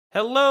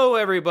Hello,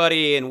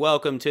 everybody, and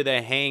welcome to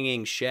the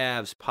Hanging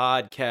Shavs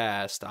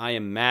podcast. I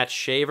am Matt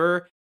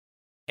Shaver,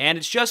 and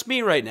it's just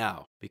me right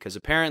now because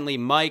apparently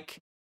Mike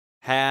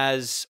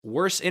has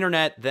worse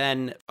internet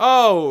than.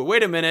 Oh,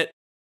 wait a minute.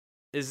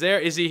 Is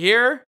he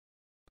here?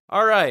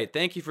 All right.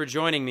 Thank you for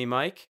joining me,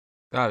 Mike.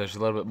 God, there's a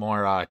little bit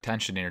more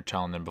tension in your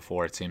tone than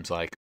before. It seems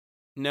like.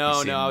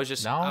 No, I was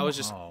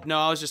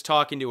just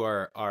talking to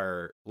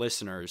our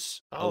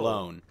listeners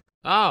alone.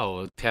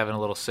 Oh, having a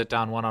little sit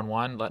down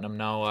one-on-one, letting them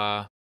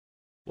know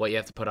what you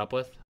have to put up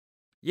with.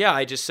 Yeah,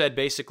 I just said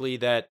basically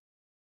that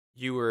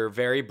you were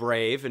very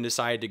brave and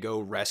decided to go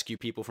rescue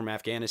people from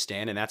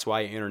Afghanistan, and that's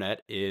why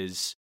internet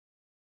is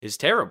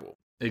terrible.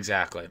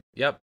 Exactly.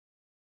 Yep.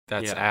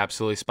 That's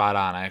absolutely spot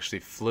on. I actually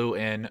flew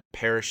in,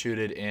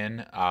 parachuted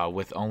in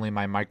with only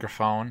my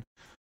microphone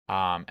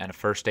and a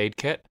first aid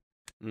kit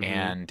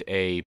and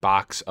a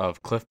box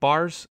of Cliff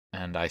Bars,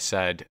 and I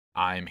said,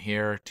 I'm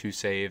here to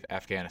save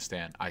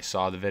Afghanistan. I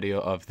saw the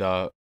video of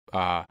the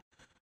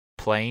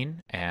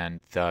plane and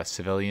the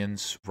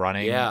civilians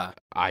running,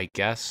 I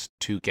guess,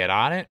 to get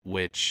on it,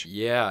 which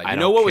I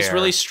know what was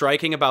really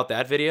striking about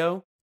that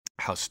video?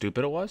 How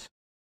stupid it was?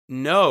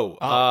 No,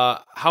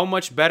 how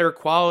much better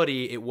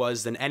quality it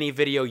was than any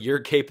video you're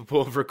capable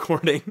of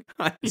recording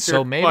on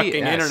your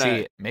fucking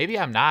internet. Maybe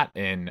I'm not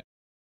in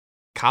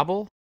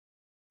Kabul.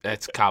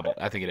 It's Kabul.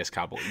 I think it is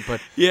Kabul.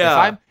 But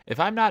if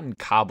I'm not in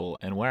Kabul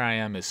and where I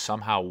am is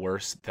somehow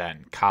worse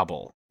than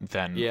Kabul,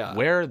 then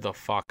where the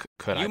fuck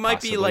could I possibly be? You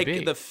might be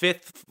like the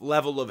 5th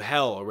level of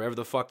hell or wherever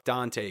the fuck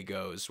Dante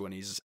goes when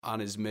he's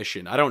on his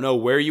mission. I don't know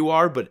where you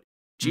are, but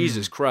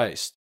Jesus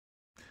Christ.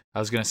 I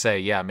was going to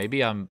say,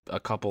 maybe I'm a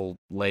couple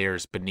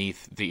layers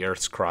beneath the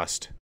Earth's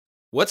crust.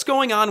 What's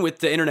going on with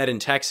the internet in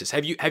Texas?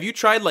 Have you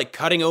tried like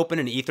cutting open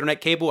an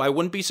Ethernet cable? I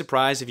wouldn't be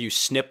surprised if you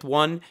snipped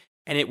one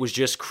and it was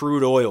just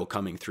crude oil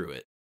coming through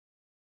it.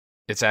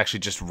 It's actually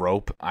just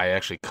rope. I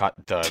actually cut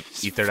the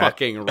Ethernet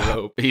fucking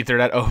rope.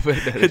 Ethernet open.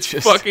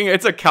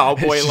 It's a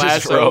cowboy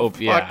lasso. Rope,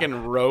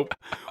 fucking rope.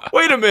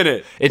 Wait a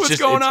minute. What's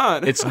going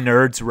on? It's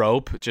nerd's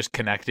rope just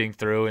connecting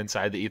through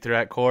inside the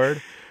Ethernet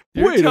cord.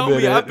 You're telling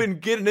me I've been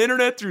getting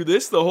internet through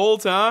this the whole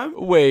time?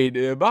 Wait,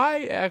 am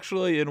I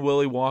actually in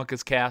Willy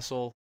Wonka's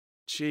castle?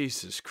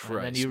 Jesus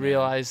Christ. And then you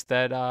realize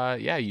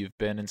that, you've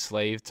been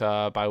enslaved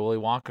by Willy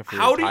Wonka for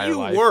your entire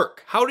life.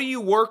 How do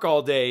you work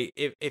all day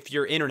if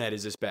your internet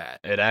is this bad?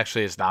 It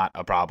actually is not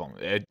a problem.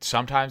 It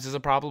sometimes is a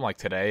problem. Like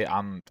today,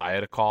 I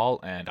had a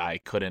call and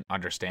I couldn't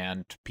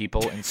understand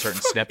people in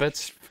certain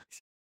snippets.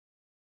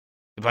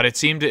 But it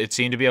seemed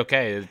to be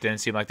okay. It didn't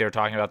seem like they were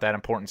talking about that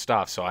important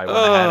stuff. So I went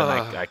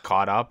ahead and I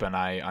caught up and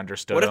I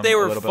understood. What if they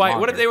were a little bit longer.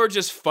 What if they were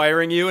just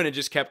firing you and it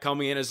just kept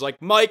coming in as like,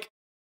 Mike,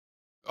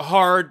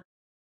 hard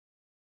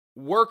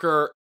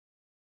worker,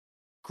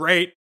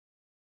 great.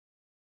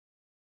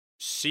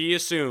 See you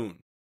soon.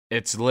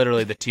 It's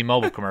literally the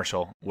T-Mobile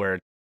commercial where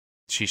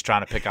she's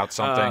trying to pick out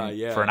something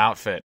for an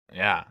outfit.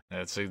 Yeah,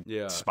 it's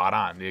spot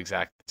on, the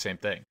exact same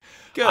thing.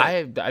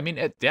 Good. I mean,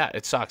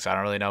 it sucks. I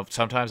don't really know.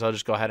 Sometimes I'll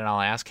just go ahead and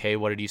I'll ask, hey,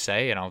 what did you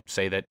say? And I'll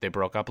say that they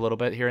broke up a little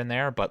bit here and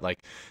there, but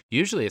like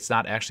usually it's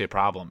not actually a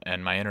problem,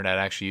 and my internet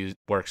actually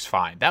works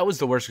fine. That was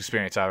the worst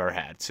experience I've ever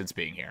had since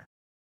being here.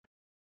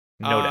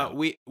 No doubt.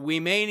 We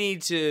may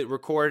need to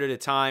record at a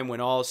time when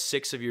all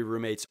 6 of your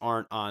roommates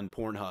aren't on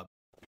Pornhub.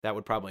 That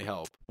would probably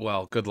help.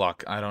 Well, good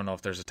luck. I don't know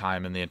if there's a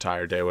time in the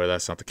entire day where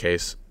that's not the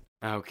case.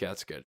 Okay,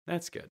 that's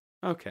good.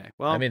 Okay,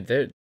 well, I mean,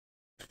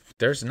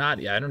 there's not.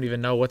 I don't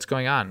even know what's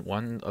going on.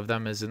 One of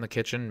them is in the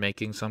kitchen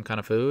making some kind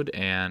of food,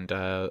 and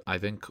I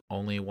think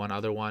only one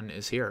other one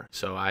is here.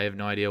 So I have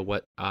no idea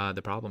what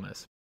the problem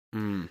is.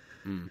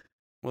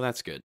 Well,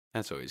 that's good.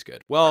 That's always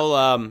good.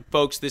 Well,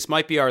 folks, this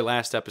might be our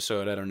last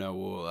episode. I don't know.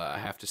 We'll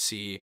have to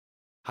see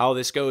how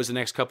this goes the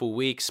next couple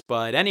weeks.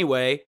 But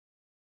anyway,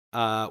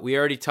 we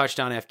already touched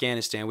on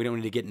Afghanistan. We don't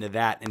need to get into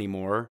that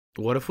anymore.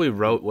 What if we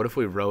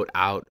wrote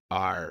out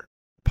our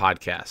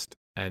podcast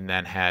and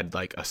then had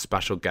like a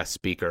special guest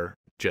speaker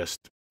just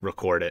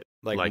record it,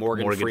 like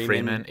Morgan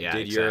Freeman? Yeah,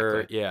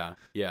 exactly. Yeah.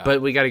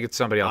 But we got to get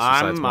somebody else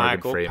besides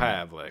Michael Morgan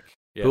Freeman. Pavlik.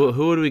 Yeah.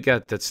 Who do we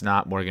get that's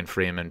not Morgan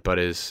Freeman but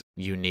is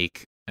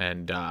unique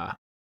and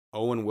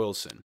Owen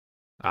Wilson.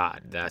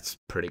 That's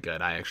pretty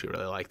good. I actually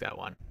really like that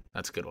one.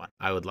 That's a good one.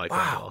 I would like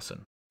Owen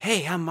Wilson.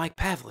 Hey, I'm Mike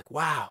Pavlik.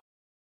 Wow.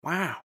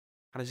 How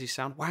does he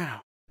sound?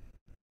 Wow.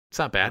 It's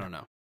not bad. I don't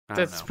know.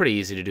 That's pretty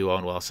easy to do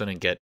Owen Wilson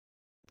and get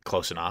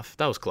close enough.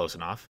 That was close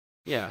enough.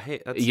 Yeah.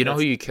 Hey,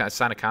 who you kind of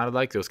sounded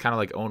like? It was kind of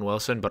like Owen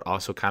Wilson, but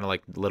also kind of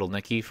like Little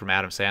Nicky from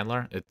Adam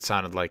Sandler. It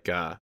sounded like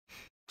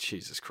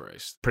Jesus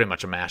Christ. Pretty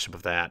much a mashup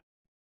of that.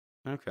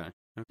 Okay.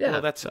 Yeah.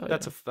 Well,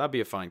 that'd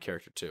be a fine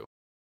character too.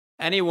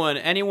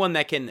 Anyone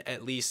that can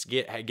at least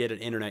get an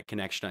internet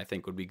connection, I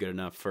think, would be good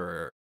enough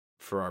for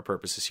our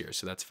purposes here.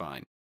 So that's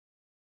fine.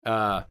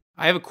 I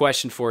have a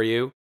question for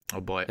you.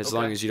 Oh boy! As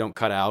long as you don't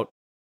cut out.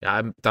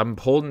 Yeah, I'm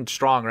holding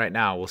strong right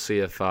now. We'll see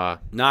if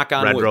knock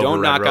on wood.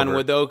 Don't knock on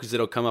wood though, because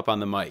it'll come up on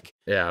the mic.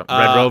 Yeah,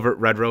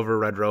 Red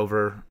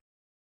Rover.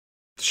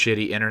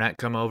 Shitty internet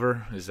come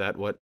over. Is that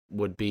what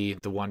would be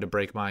the one to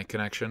break my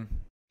connection?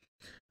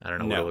 I don't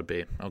know what it would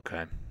be.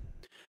 Okay.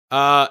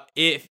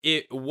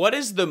 What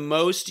is the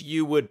most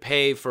you would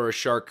pay for a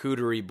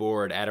charcuterie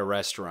board at a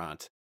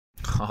restaurant?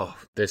 Oh,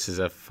 this is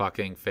a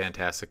fucking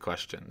fantastic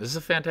question. I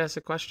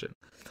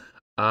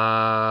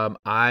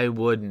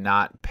would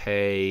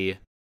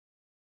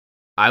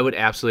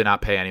absolutely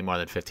not pay any more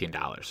than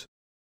 $15.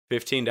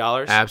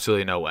 $15?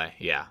 Absolutely no way.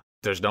 Yeah.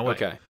 There's no way.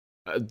 Okay.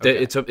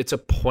 It's a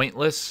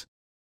pointless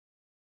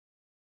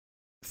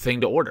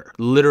thing to order.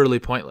 Literally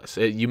pointless.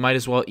 You might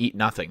as well eat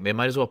nothing. They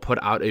might as well put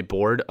out a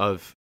board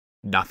of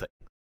nothing,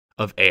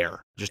 of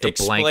air, just a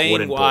blank wooden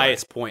board. Explain why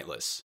it's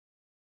pointless.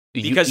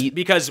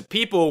 Because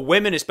people,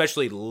 women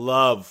especially,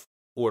 love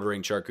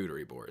ordering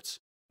charcuterie boards.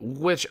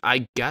 Which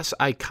I guess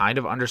I kind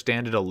of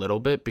understand it a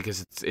little bit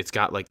because it's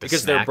got like the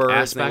because snack they're birds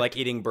aspect. and they like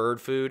eating bird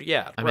food.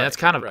 Yeah, I mean that's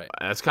kind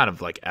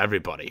of like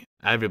everybody.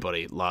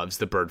 Everybody loves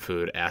the bird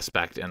food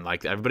aspect, and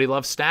like everybody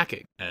loves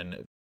snacking.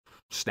 And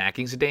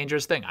snacking's a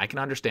dangerous thing. I can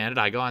understand it.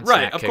 I go on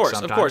snack kicks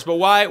sometimes. Of course. But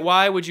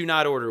why would you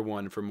not order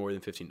one for more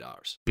than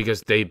 $15?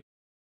 Because they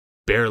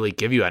barely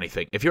give you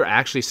anything. If you're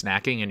actually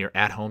snacking and you're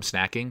at home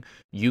snacking,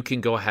 you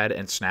can go ahead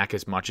and snack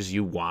as much as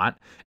you want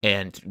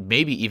and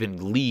maybe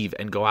even leave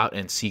and go out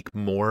and seek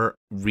more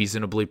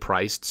reasonably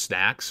priced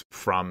snacks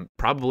from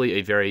probably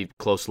a very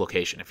close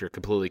location if you're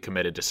completely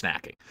committed to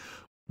snacking.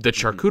 The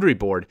charcuterie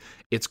board,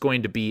 it's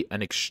going to be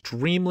an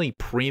extremely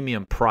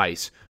premium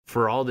price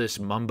for all this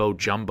mumbo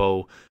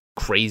jumbo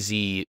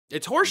crazy.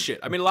 It's horseshit.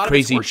 I mean, a lot of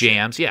crazy it's horseshit.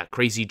 jams. Yeah,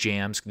 crazy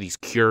jams, these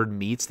cured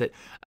meats that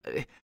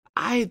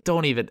I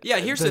don't even. Yeah,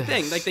 here's the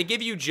thing. Like, they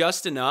give you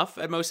just enough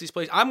at most of these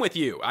places. I'm with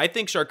you. I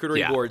think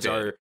charcuterie boards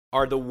are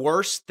the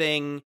worst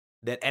thing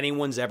that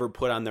anyone's ever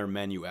put on their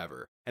menu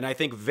ever. And I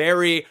think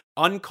very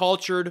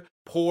uncultured,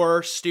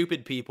 poor,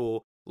 stupid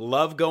people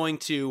love going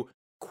to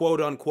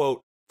quote unquote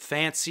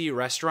fancy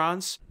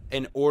restaurants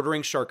and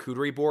ordering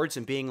charcuterie boards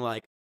and being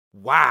like,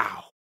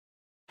 wow,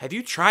 have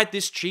you tried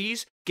this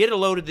cheese? Get a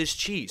load of this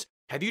cheese.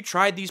 Have you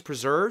tried these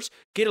preserves?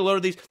 Get a load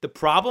of these. The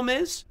problem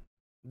is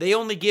they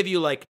only give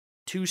you like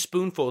 2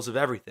 spoonfuls of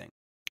everything.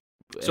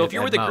 So if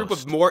you're with a group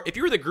of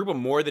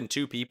more than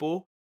 2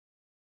 people,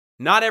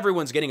 not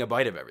everyone's getting a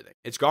bite of everything.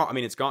 It's gone. I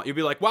mean, it's gone. You'll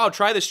be like, wow,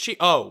 try this cheese.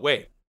 Oh,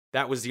 wait,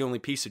 that was the only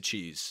piece of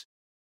cheese.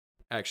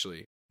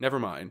 Actually, never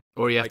mind.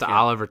 Or you have to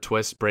Oliver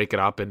Twist, break it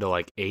up into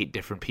like 8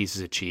 different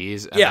pieces of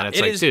cheese. And then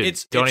it's like,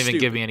 dude, don't even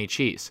give me any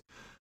cheese.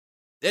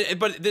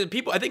 But the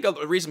people, I think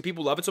the reason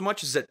people love it so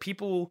much is that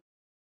people,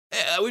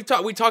 we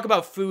talk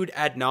about food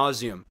ad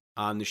nauseum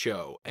on the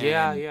show. And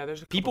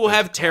there's people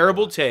have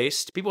terrible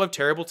taste. People have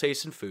terrible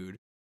taste in food.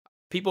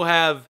 People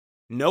have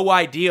no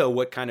idea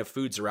what kind of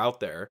foods are out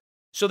there.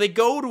 So they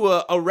go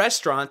to a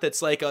restaurant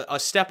that's like a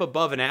step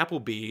above an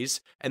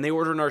Applebee's, and they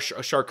order a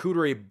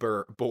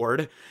charcuterie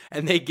board,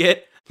 and they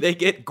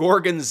get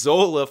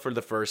gorgonzola for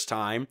the first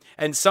time,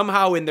 and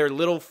somehow in their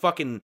little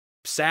fucking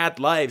sad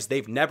lives,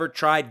 they've never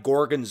tried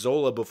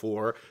gorgonzola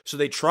before, so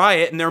they try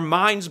it, and their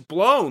mind's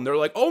blown. They're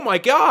like, oh my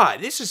God,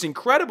 this is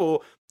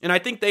incredible. And I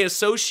think they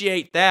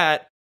associate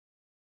that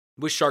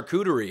with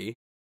charcuterie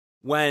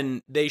when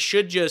they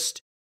should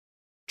just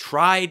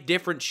try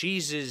different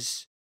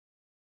cheeses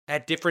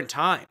at different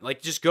time.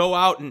 Like, just go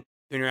out and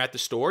when you're at the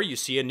store, you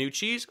see a new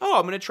cheese. Oh,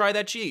 I'm going to try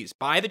that cheese.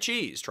 Buy the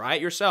cheese. Try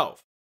it yourself.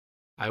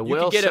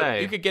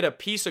 You could get a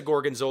piece of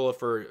gorgonzola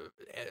for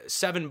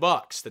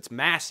 $7. That's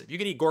massive. You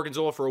could eat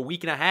gorgonzola for a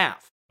week and a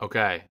half.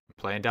 Okay,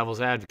 playing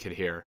devil's advocate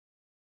here.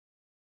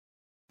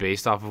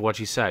 Based off of what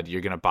you said,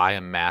 you're going to buy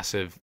a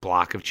massive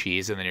block of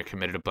cheese, and then you're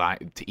committed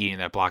to eating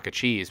that block of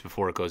cheese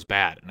before it goes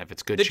bad. And if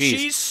it's good cheese, the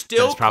cheese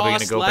still it's probably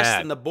costs less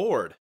than the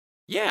board.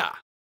 Yeah.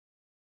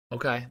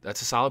 Okay,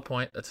 that's a solid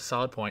point. It's a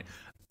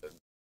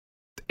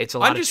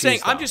lot of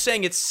cheese. I'm just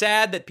saying it's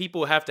sad that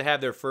people have to have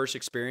their first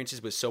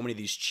experiences with so many of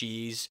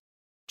these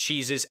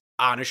cheeses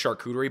on a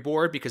charcuterie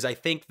board, because I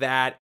think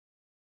that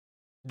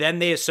then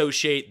they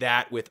associate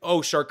that with, oh,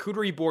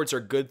 charcuterie boards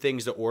are good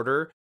things to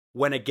order,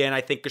 when again,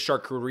 I think a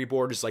charcuterie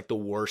board is like the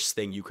worst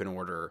thing you can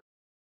order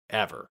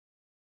ever.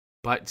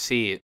 But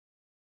see,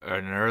 in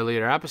an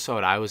earlier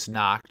episode, I was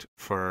knocked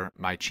for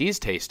my cheese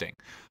tasting.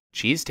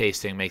 Cheese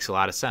tasting makes a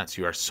lot of sense.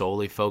 You are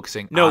solely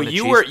focusing on the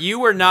cheese. You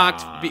were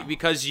knocked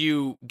because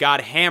you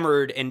got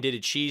hammered and did a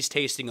cheese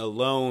tasting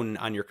alone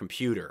on your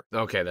computer.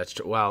 Okay, that's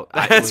true. Well,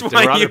 that's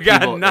why you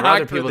got knocked. There were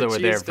other people that were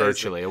there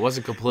virtually. It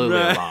wasn't completely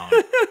alone.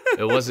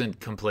 It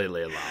wasn't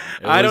completely alone.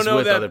 I don't know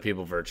with other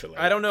people virtually.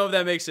 I don't know if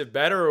that makes it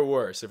better or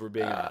worse, if we're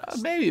being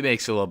honest. Maybe it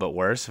makes it a little bit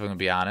worse, if I'm going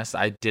to be honest.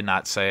 I did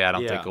not say I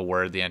don't think a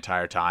word the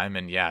entire time,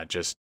 and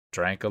just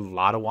drank a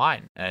lot of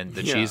wine, and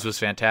the cheese was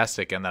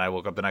fantastic. And then I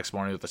woke up the next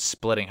morning with a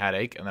splitting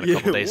headache, and then a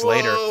couple days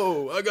later,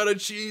 I got a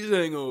cheese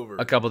hangover.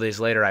 A couple days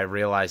later, I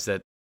realized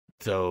that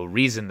the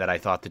reason that I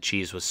thought the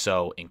cheese was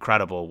so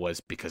incredible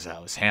was because I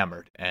was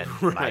hammered, and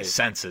my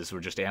senses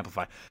were just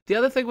amplified. The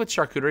other thing with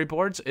charcuterie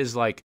boards is,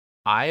 like,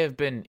 I have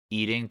been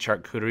eating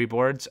charcuterie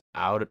boards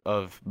out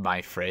of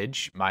my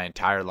fridge my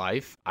entire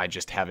life. I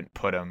just haven't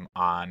put them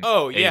on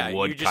a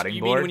wood cutting board.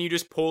 You mean when you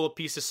just pull a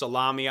piece of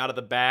salami out of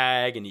the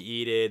bag and you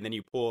eat it, and then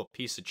you pull a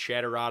piece of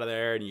cheddar out of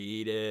there and you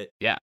eat it?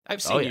 Yeah.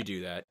 I've seen you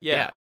do that.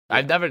 Yeah.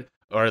 I've never,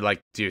 or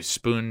like, do you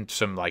spoon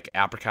some like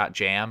apricot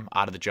jam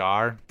out of the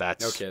jar?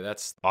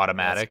 That's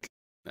automatic.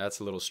 That's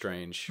a little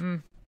strange.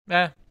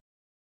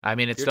 I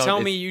mean, You're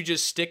telling me you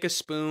just stick a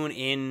spoon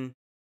in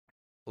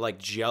like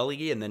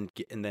jelly and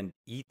then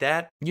eat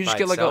that? You just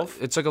get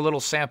itself? It's like a little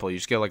sample. You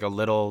just get like a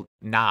little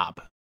knob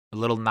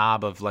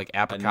of like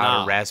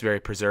apricot or raspberry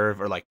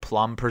preserve or like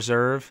plum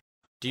preserve.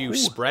 Do you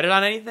spread it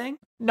on anything?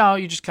 No,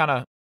 you just kind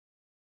of.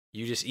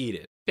 You just eat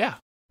it. Yeah.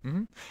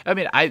 Mm-hmm. I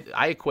mean,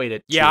 I equate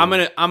it. Yeah, I'm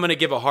gonna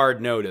give a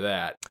hard no to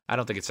that. I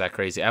don't think it's that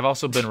crazy. I've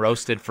also been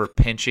roasted for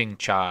pinching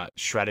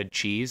shredded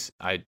cheese.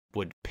 I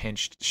would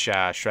pinch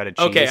shredded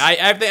cheese. Okay,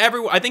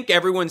 I think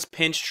everyone's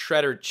pinched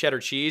cheddar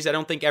cheese. I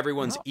don't think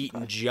everyone's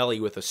eaten jelly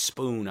with a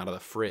spoon out of the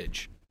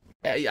fridge.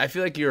 I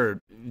feel like you're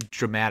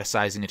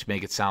dramatizing it to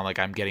make it sound like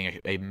I'm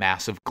getting a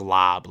massive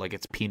glob, like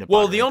it's peanut butter.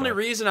 Well, the only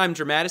reason I'm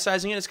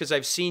dramatizing it is because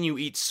I've seen you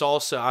eat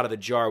salsa out of the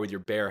jar with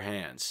your bare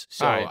hands.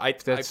 So I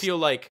feel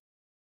like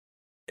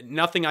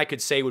nothing I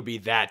could say would be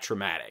that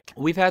dramatic.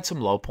 We've had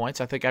some low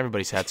points. I think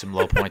everybody's had some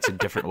low points in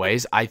different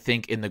ways. I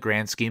think in the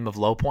grand scheme of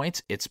low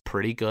points, it's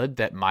pretty good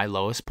that my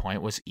lowest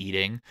point was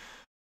eating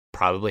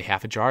probably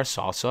half a jar of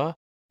salsa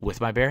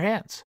with my bare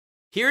hands.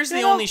 Here's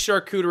the only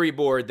charcuterie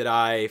board that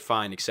I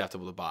find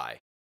acceptable to buy.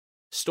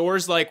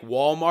 Stores like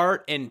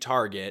Walmart and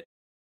Target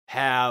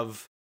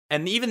have,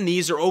 and even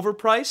these are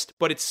overpriced,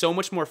 but it's so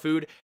much more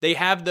food. They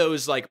have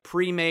those like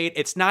pre-made,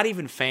 it's not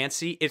even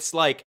fancy. It's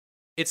like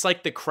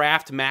the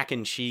Kraft mac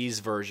and cheese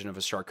version of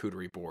a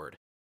charcuterie board,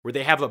 where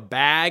they have a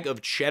bag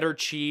of cheddar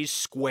cheese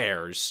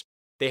squares.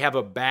 They have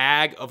a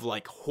bag of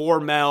like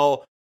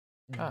Hormel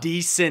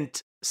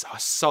decent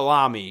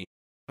salami.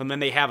 And then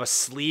they have a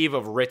sleeve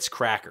of Ritz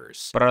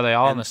crackers. But are they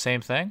all in the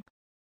same thing?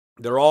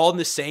 They're all in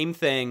the same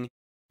thing,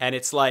 and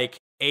it's like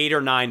 $8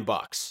 or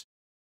 $9.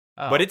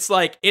 Oh. But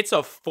it's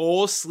a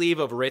full sleeve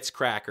of Ritz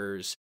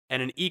crackers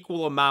and an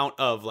equal amount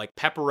of like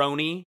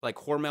pepperoni, like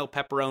Hormel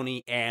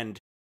pepperoni and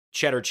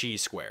cheddar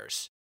cheese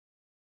squares.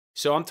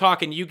 So I'm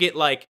talking you get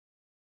like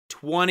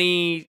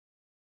 20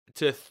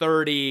 to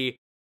 30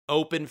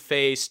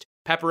 open-faced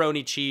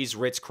pepperoni cheese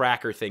Ritz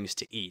cracker things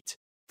to eat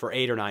for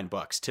 $8 or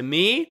 $9. To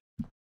me,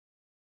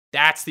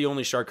 that's the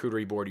only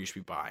charcuterie board you should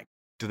be buying.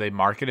 Do they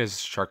market as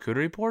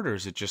charcuterie board, or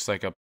is it just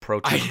like a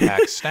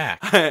protein-packed snack?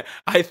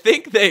 I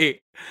think they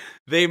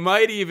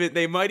might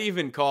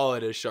even call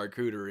it a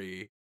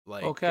charcuterie,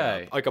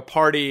 like a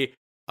party,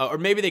 or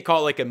maybe they call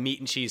it like a meat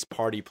and cheese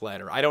party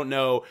platter. I don't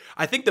know.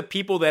 I think the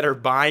people that are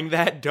buying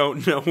that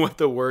don't know what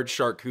the word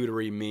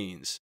charcuterie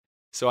means.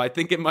 So I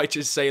think it might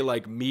just say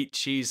like meat,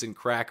 cheese, and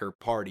cracker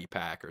party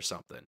pack or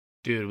something.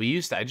 Dude,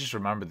 I just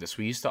remembered this.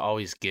 We used to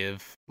always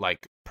give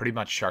like pretty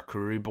much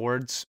charcuterie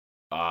boards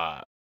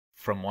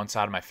from one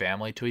side of my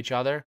family to each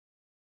other.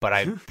 But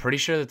I'm pretty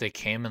sure that they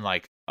came in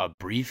like a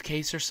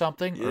briefcase or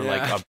something, or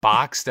like a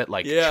box that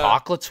like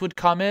chocolates would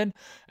come in.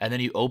 And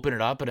then you open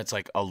it up and it's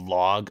like a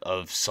log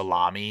of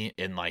salami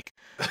in like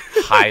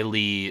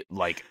highly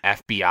like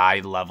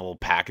FBI level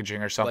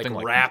packaging or something.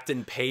 Like wrapped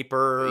in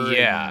paper.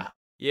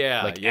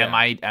 Yeah. Like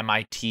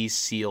MIT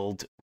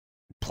sealed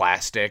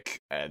plastic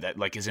that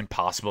like is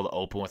impossible to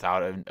open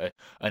without an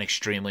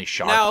extremely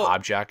sharp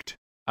object.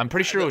 I'm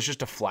pretty sure it was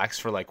just a flex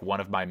for like one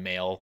of my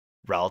male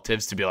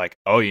relatives to be like,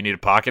 "Oh, you need a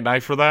pocket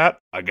knife for that?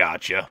 I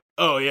got you."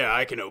 Oh yeah,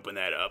 I can open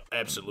that up.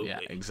 Absolutely. Yeah,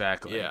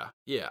 exactly.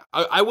 Yeah.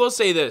 I will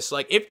say this: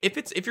 like,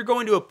 if you're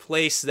going to a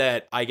place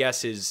that I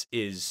guess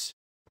is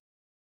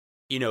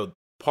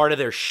part of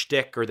their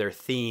shtick or their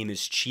theme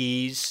is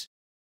cheese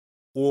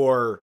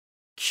or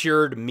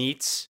cured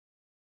meats,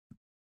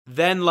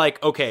 then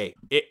like okay,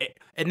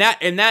 in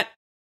that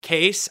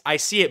case, I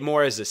see it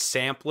more as a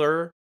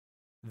sampler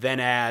than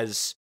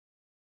as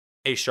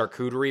a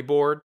charcuterie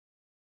board.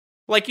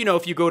 Like,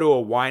 if you go to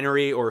a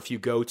winery or if you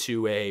go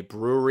to a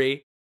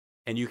brewery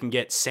and you can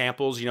get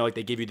samples, like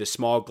they give you the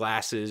small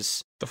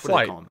glasses. The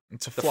flight.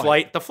 It's a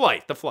flight. The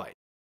flight.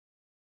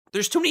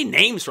 There's too many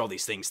names for all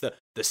these things.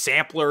 The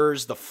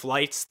samplers, the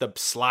flights, the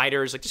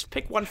sliders. Like, just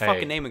pick one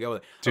fucking name and go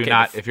with it.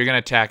 If you're going to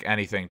attack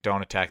anything,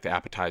 don't attack the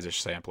appetizer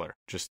sampler.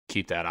 Just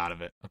keep that out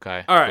of it,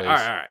 okay? All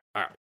right.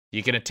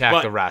 You can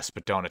attack the rest,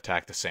 but don't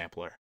attack the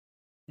sampler.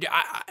 Yeah,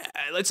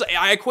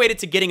 I equate it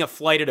to getting a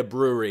flight at a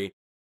brewery.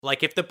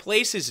 Like, if the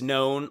place is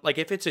known, like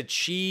if it's a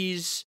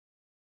cheese,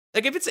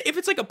 like if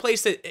it's like a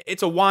place that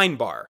it's a wine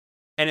bar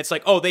and it's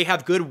like, oh, they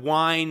have good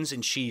wines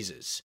and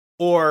cheeses,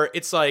 or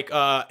it's like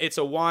it's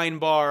a wine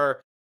bar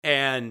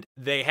and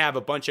they have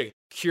a bunch of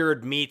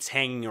cured meats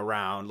hanging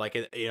around, like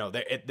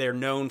they're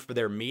known for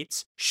their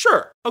meats.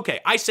 Sure,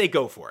 okay, I say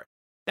go for it.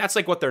 That's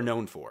like what they're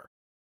known for.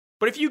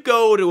 But if you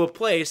go to a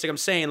place, like I'm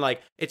saying,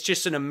 like it's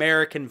just an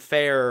American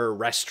fare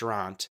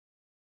restaurant.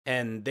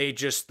 And they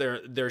just,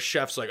 their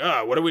chef's like,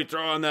 what do we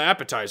throw on the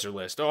appetizer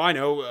list? Oh, I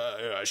know,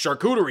 a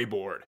charcuterie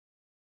board.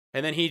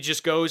 And then he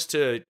just goes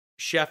to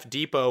Chef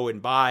Depot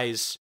and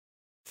buys,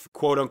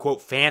 quote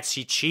unquote,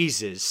 fancy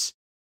cheeses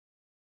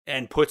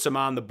and puts them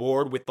on the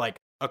board with like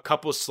a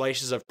couple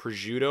slices of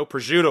prosciutto.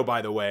 Prosciutto,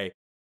 by the way,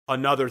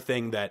 another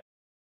thing that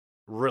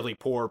really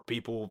poor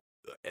people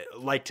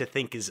like to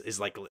think is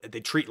like they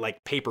treat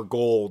like paper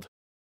gold.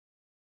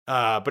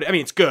 But I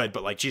mean, it's good,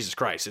 but like Jesus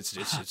Christ,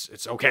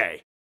 it's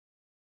okay.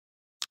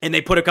 And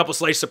they put a couple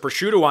slices of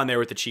prosciutto on there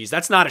with the cheese.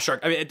 That's not a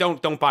shark. I mean,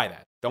 don't buy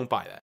that. Don't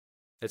buy that.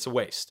 It's a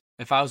waste.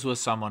 If I was with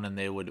someone and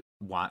they would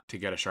want to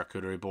get a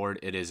charcuterie board,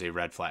 it is a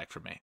red flag for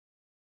me.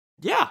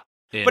 Yeah.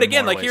 But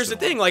again, like here's the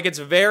thing, like it's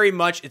very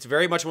much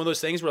one of those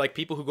things where like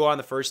people who go on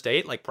the first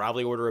date like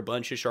probably order a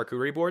bunch of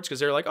charcuterie boards because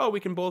they're like, oh, we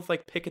can both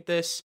like pick at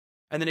this,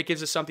 and then it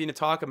gives us something to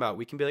talk about.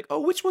 We can be like, oh,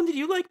 which one did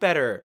you like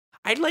better?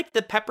 I like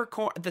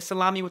the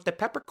salami with the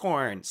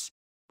peppercorns.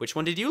 Which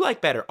one did you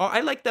like better? Oh, I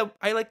like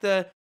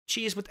the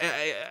cheese with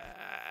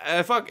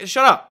fuck.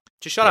 Shut up.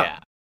 Just shut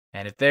up.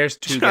 And if there's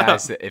two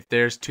guys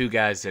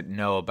that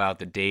know about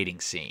the dating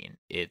scene,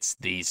 it's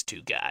these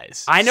two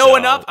guys. I know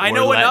enough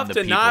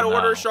to not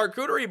order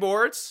charcuterie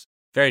boards.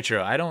 Very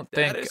true. I don't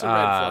think that is a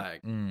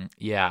red flag.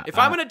 Yeah. If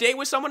I'm on a date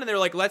with someone and they're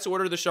like, "Let's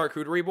order the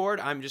charcuterie board,"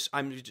 I'm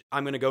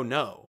gonna go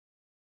no.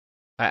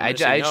 I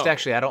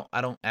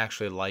don't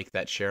actually like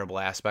that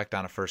shareable aspect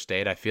on a first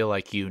date. I feel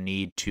like you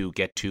need to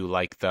get to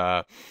like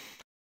the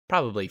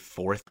probably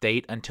fourth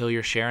date until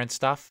you're sharing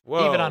stuff,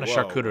 even on a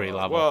charcuterie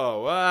level.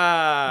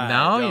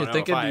 No, you're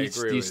thinking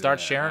you start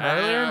sharing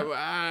earlier?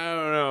 I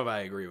don't know if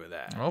I agree with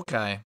that.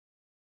 Okay.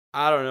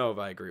 I don't know if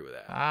I agree with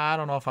that. I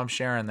don't know if I'm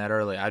sharing that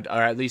early, or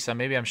at least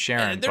maybe I'm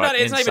sharing. It's not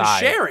even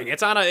sharing.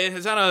 It's on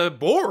a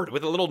board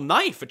with a little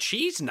knife, a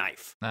cheese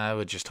knife. I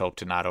would just hope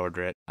to not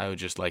order it. I would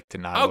just like to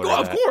not. Oh,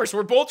 of course,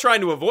 we're both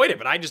trying to avoid it,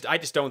 but I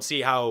just don't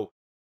see how.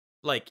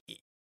 Like,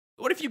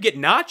 what if you get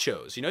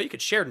nachos? You know, you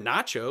could share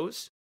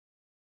nachos.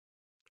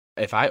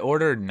 If I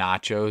order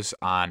nachos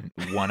on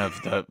one of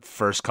the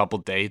first couple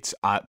dates,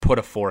 put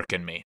a fork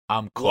in me.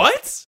 I'm cooked.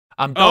 What?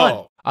 I'm done.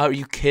 Oh. Are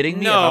you kidding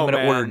me? No, if I'm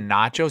going to order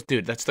nachos?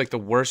 Dude, that's like the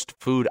worst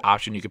food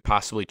option you could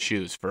possibly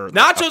choose for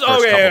nachos.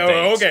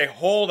 Okay,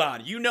 hold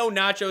on. You know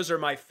nachos are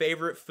my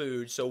favorite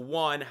food, so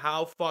one,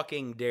 how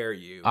fucking dare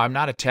you? I'm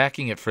not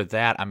attacking it for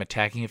that. I'm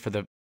attacking it for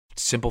the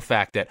simple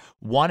fact that,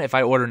 one, if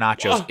I order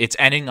nachos, it's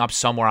ending up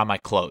somewhere on my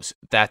clothes.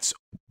 That's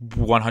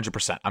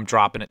 100%. I'm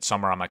dropping it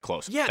somewhere on my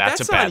clothes. Yeah,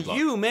 that's a bad on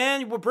you,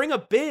 man. Well, bring a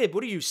bib.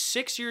 What are you,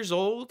 6 years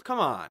old? Come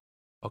on.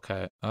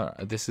 Okay,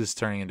 this is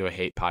turning into a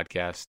hate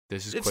podcast.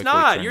 It's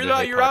not. You're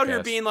out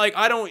here being like,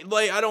 I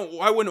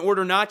wouldn't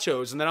order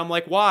nachos, and then I'm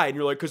like, why? And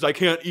you're like, because I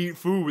can't eat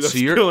food without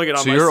spilling it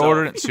on myself.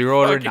 You're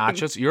ordering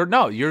nachos.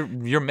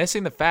 You're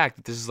missing the fact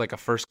that this is like a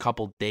first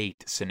couple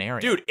date scenario.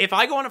 Dude, if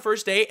I go on a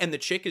first date and the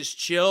chick is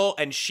chill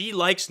and she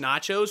likes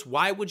nachos,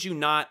 why would you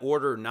not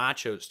order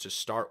nachos to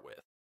start with?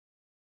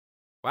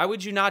 Why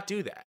would you not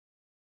do that?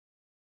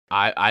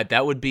 I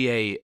that would be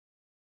a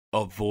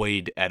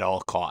avoid at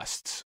all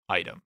costs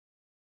item.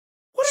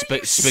 What are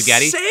you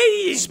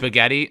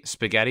saying?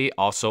 Spaghetti,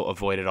 also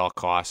avoid at all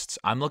costs.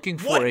 I'm looking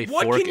for a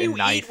fork and knife. What can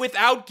you eat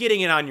without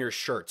getting it on your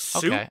shirt?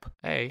 Soup?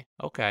 Okay.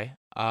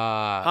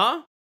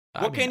 Huh?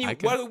 What can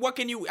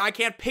you? I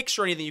can't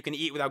picture anything you can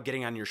eat without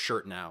getting on your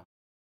shirt now.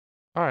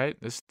 All right,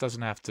 this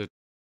doesn't have to.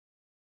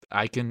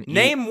 I can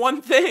name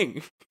one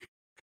thing.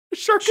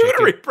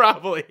 Charcuterie,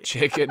 probably.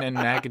 Chicken and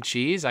mac and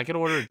cheese. I could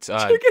order chicken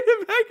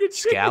and mac and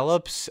cheese.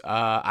 Scallops.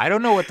 I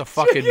don't know what the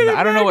fucking.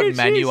 I don't know what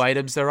menu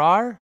items there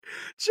are.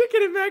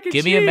 Chicken and mac and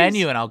cheese. Give me a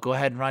menu and I'll go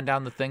ahead and run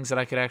down the things that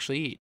I could actually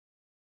eat.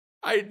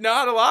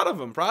 Not a lot of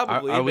them,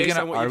 probably. Are we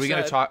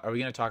gonna talk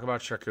about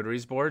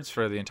charcuterie boards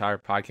for the entire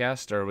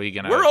podcast, or are we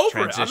gonna? We're over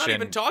transition? it. I'm not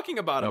even talking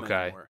about them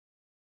anymore.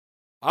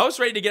 I was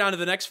ready to get on to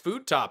the next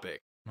food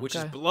topic, which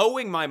is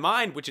blowing my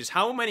mind, which is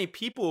how many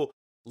people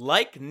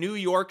like New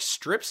York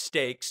strip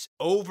steaks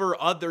over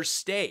other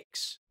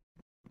steaks.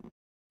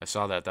 I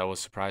saw that. That was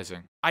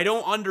surprising. I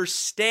don't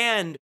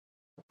understand.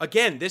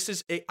 Again, this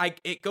is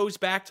it goes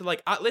back to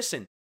like,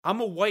 listen, I'm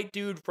a white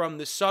dude from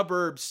the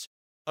suburbs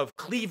of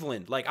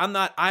Cleveland. Like,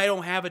 I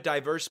don't have a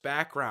diverse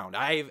background.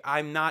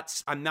 I'm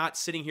not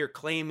sitting here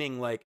claiming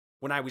like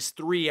when I was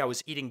 3 I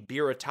was eating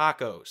birria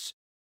tacos.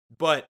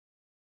 But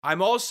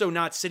I'm also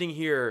not sitting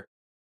here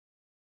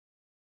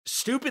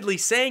stupidly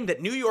saying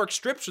that New York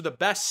strips are the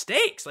best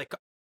steaks. Like,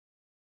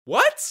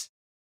 what?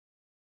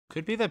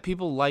 Could be that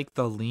people like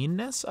the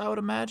leanness, I would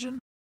imagine.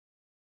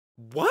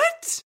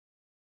 What?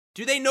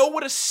 Do they know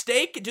what a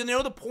steak? Do they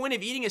know the point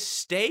of eating a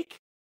steak?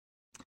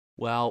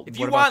 Well, if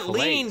you want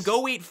lean,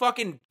 go eat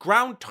fucking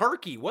ground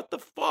turkey. What the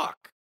fuck?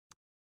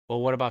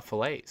 Well, what about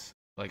fillets?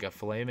 Like a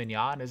filet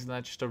mignon, isn't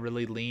that just a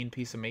really lean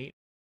piece of meat?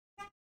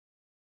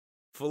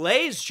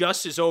 Filet is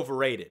just as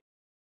overrated.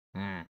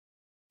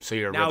 So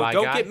you're a now, ribeye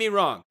don't guy? get me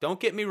wrong. Don't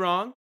get me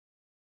wrong.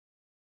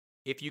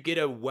 If you get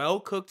a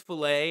well-cooked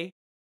filet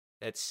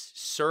that's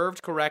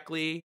served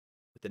correctly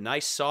with a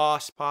nice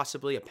sauce,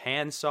 possibly a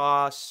pan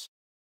sauce,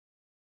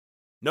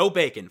 no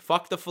bacon.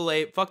 Fuck the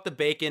filet. Fuck the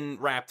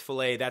bacon-wrapped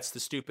filet. That's the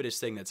stupidest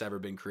thing that's ever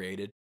been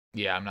created.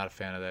 Yeah, I'm not a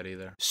fan of that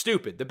either.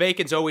 Stupid. The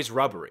bacon's always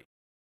rubbery.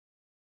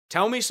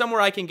 Tell me somewhere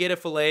I can get a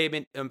filet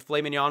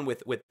mignon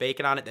with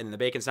bacon on it, and the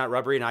bacon's not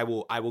rubbery, and I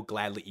will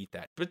gladly eat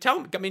that. But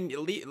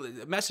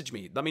message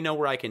me. Let me know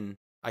where I can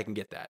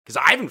get that, because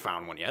I haven't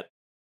found one yet.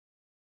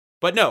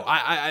 But no,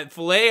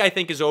 filet I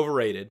think is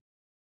overrated.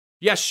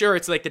 Yeah, sure,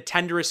 it's like the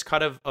tenderest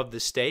cut of the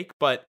steak,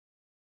 but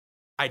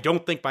I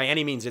don't think by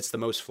any means it's the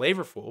most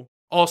flavorful.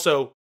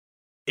 Also,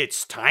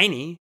 it's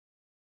tiny.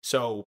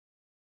 So,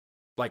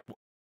 like,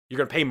 you're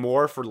going to pay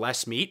more for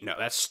less meat? No,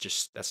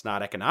 that's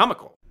not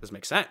economical. Doesn't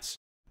make sense.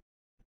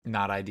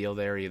 Not ideal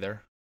there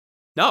either.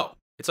 No,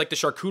 it's like the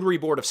charcuterie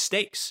board of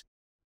steaks.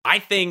 I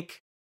think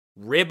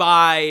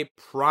ribeye,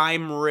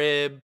 prime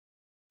rib,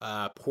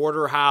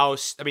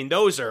 porterhouse. I mean,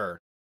 those are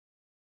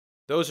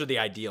the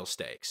ideal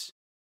steaks.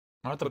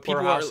 Aren't the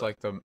porterhouse like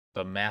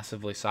the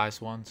massively sized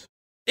ones?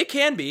 It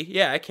can be,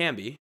 yeah, it can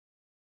be.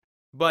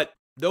 But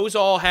those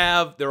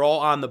they're all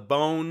on the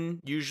bone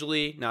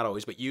usually, not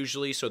always, but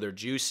usually, so they're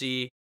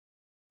juicy.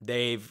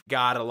 They've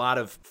got a lot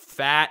of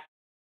fat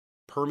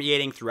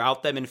permeating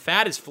throughout them, and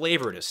fat is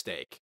flavor to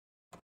steak.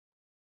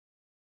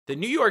 The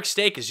New York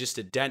steak is just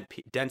a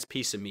dense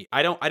piece of meat.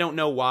 I don't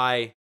know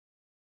why.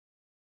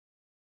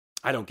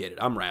 I don't get it.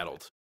 I'm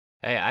rattled.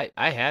 Hey,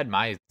 I had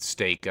my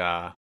steak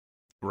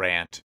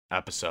rant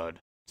episode,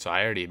 so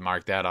I already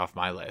marked that off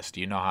my list.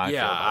 You know how I feel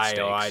about steaks.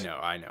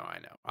 I know.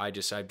 I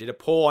did a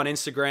poll on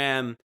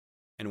Instagram,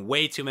 and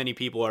way too many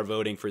people are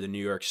voting for the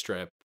New York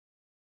strip,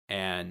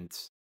 and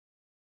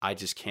I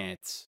just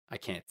can't. I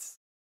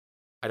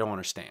don't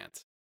understand.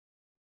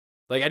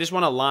 Like, I just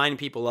want to line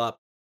people up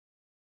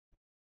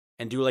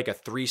and do like a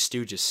Three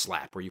Stooges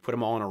slap where you put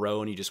them all in a row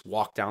and you just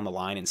walk down the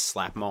line and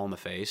slap them all in the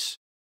face.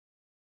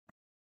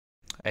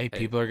 Hey,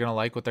 people are gonna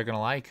like what they're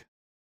gonna like.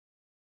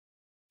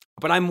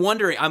 But I'm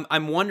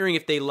wondering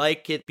if they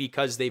like it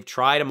because they've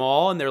tried them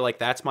all and they're like,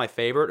 that's my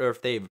favorite, or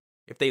if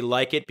they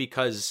like it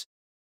because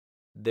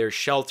they're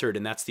sheltered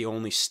and that's the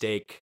only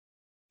steak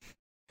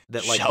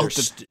that like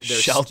they're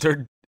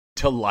sheltered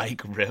to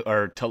like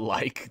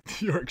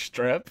New York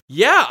strip.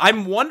 Yeah,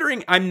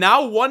 I'm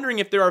now wondering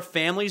if there are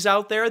families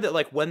out there that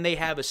like when they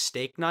have a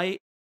steak night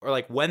or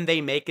like when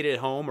they make it at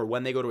home or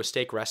when they go to a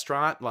steak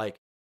restaurant, like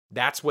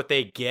that's what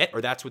they get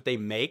or that's what they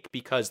make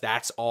because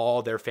that's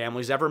all their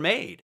family's ever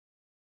made.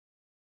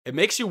 It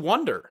makes you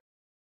wonder.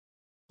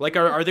 Like,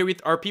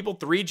 are people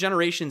 3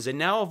 generations in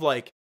now of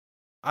like,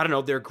 I don't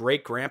know, their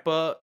great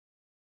grandpa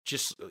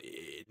just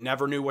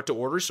never knew what to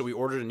order, so we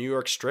ordered a New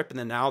York strip, and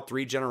then now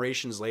 3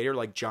 generations later,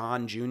 like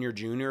John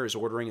Jr. is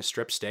ordering a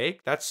strip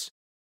steak. That's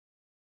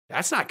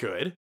not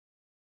good.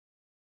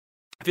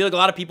 I feel like a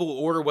lot of people will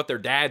order what their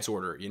dads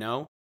order, you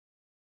know?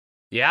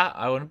 Yeah,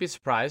 I wouldn't be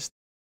surprised.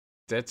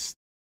 That's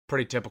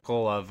pretty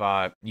typical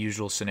of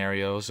usual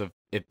scenarios of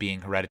it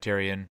being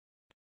hereditary in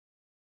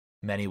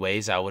many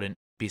ways. I wouldn't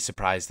be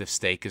surprised if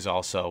steak is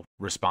also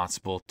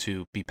responsible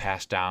to be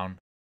passed down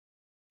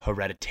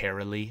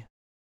hereditarily.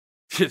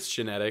 It's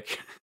genetic.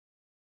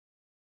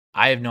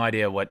 I have no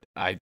idea what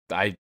I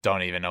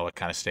don't even know what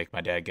kind of steak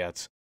my dad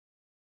gets.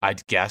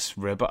 I'd guess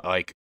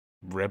ribeye.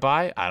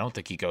 I don't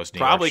think he goes New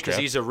York strip. Probably because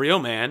he's a real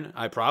man.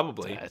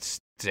 That's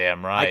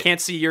damn right. I can't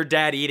see your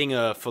dad eating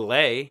a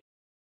fillet.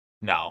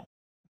 No.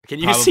 Can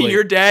you see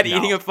your dad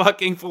eating a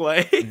fucking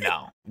fillet?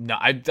 No.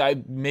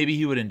 I maybe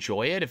he would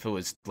enjoy it if it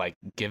was like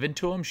given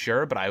to him,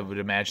 sure, but I would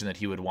imagine that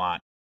he would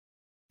want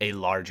a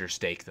larger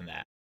steak than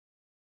that.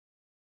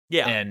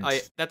 Yeah, and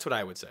that's what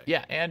I would say.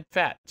 Yeah, and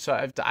fat.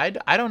 So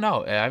I don't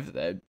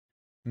know.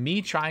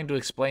 Me trying to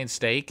explain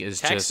steak is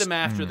Text him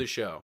after the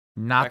show.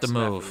 Not the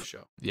move.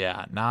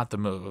 Yeah, not the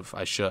move.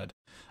 I should.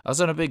 I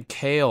was on a big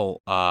kale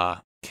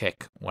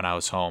kick when I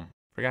was home.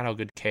 Forgot how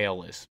good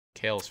kale is.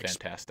 Kale is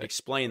fantastic.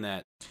 Explain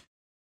that.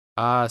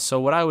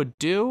 So what I would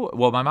do?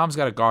 Well, my mom's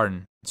got a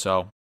garden,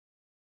 so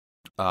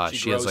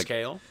she grows like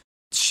kale.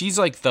 She's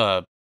like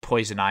the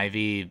Poison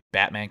Ivy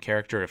Batman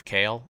character of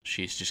kale.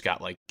 She's just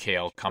got like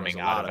kale coming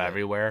out of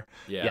everywhere.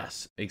 Yeah.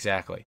 Yes,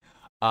 exactly.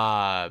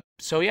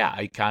 So yeah,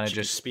 I kind of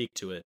just speak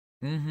to it.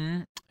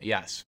 Mm-hmm.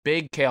 Yes,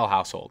 big kale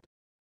household.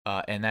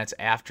 And that's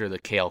after the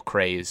kale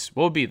craze.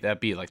 What would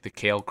that be like the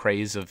kale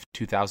craze of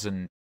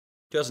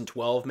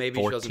 2012 maybe?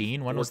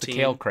 2014? When was the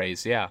kale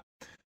craze? Yeah.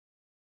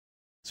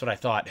 That's what I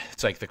thought.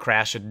 It's like the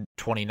crash of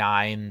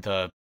 29,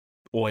 the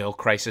oil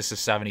crisis of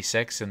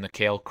 76, and the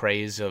kale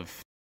craze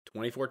of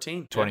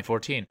 2014.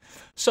 Yeah.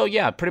 So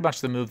yeah, pretty much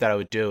the move that I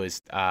would do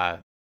is I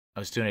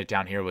was doing it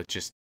down here with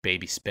just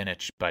baby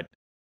spinach, but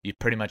you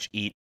pretty much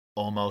eat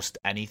almost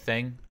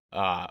anything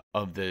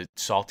of the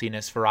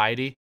saltiness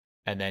variety,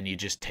 and then you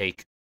just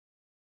take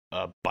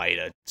a bite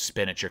of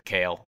spinach or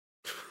kale.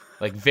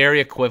 Like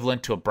very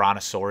equivalent to a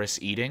brontosaurus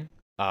eating.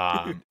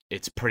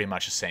 It's pretty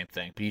much the same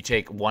thing. But you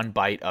take one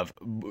bite of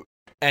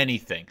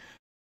anything.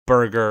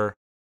 Burger,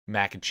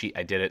 mac and cheese.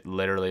 I did it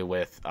literally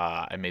with,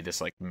 I made this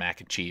like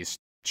mac and cheese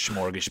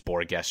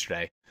smorgasbord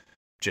yesterday.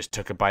 Just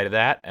took a bite of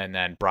that and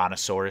then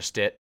brontosaurused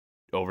it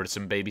over to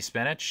some baby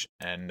spinach.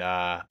 And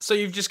so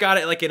you've just got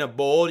it like in a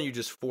bowl and you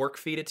just fork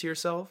feed it to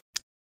yourself?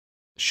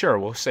 Sure,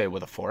 we'll say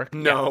with a fork.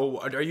 No,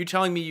 yeah. Are you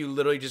telling me you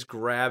literally just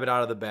grab it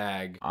out of the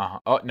bag?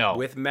 Oh, no.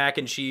 With mac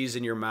and cheese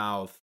in your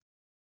mouth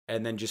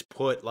and then just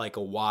put like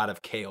a wad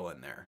of kale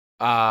in there?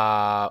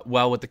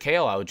 Well, with the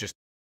kale, I would just,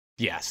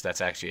 yes,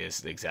 that's actually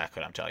is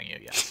exactly what I'm telling you,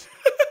 yes.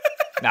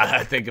 Now that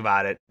I think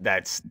about it,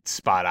 that's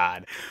spot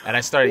on. And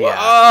I started,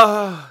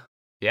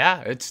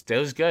 Yeah, it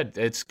was good.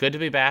 It's good to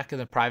be back in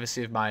the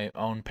privacy of my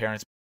own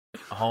parents'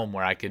 home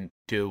where I can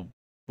do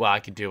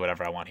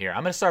whatever I want here.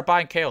 I'm going to start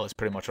buying kale is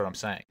pretty much what I'm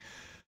saying.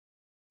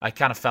 I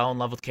kind of fell in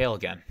love with kale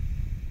again.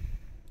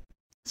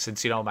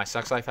 Since, my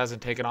sex life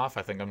hasn't taken off,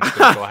 I think I'm just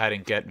going to go ahead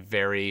and get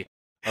very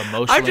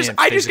emotionally and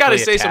physically gotta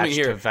say something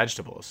attached here. to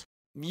vegetables.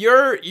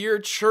 You're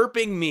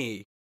chirping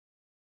me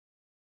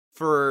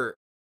for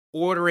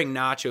ordering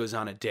nachos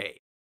on a date.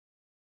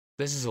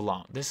 This is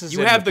alone.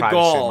 You have the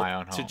gall my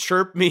own home. to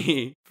chirp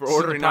me for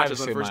ordering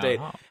nachos on the first date,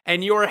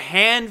 and you're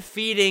hand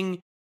feeding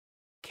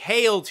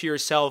kale to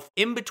yourself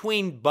in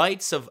between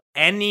bites of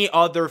any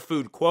other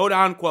food, quote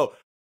unquote,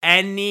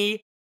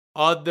 any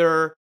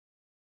other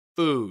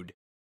food,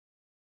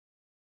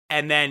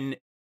 and then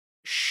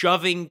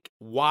shoving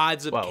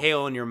wads of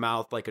kale in your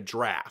mouth like a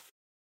giraffe.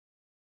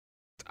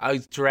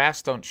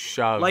 Giraffes don't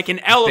shove. Like an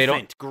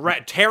elephant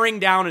tearing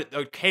down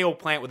a kale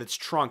plant with its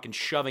trunk and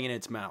shoving it in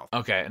its mouth.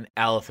 Okay, an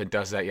elephant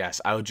does that, yes.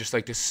 I would just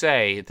like to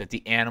say that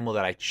the animal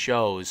that I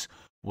chose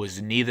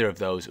was neither of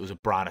those. It was a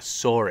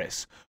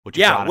brontosaurus. Which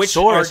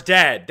are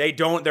dead.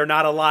 They're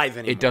not alive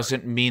anymore. It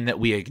doesn't mean that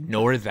we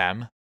ignore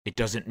them. It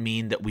doesn't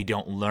mean that we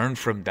don't learn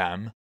from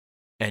them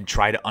and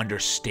try to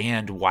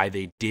understand why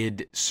they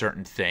did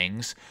certain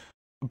things.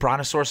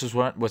 Brontosaurus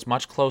was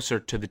much closer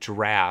to the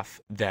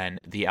giraffe than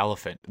the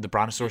elephant. The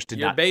brontosaurus did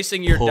not. You're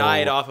basing your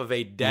diet off of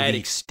a dead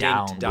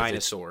extinct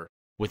dinosaur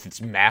with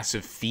its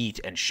massive feet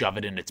and shove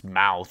it in its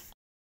mouth.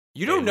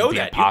 You don't know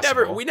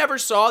that. We never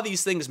saw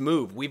these things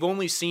move. We've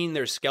only seen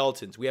their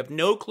skeletons. We have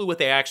no clue what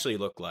they actually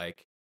look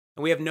like,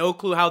 and we have no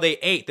clue how they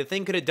ate. The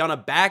thing could have done a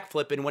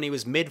backflip, and when he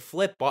was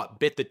mid-flip,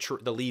 bit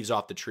the leaves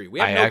off the tree. We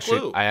have no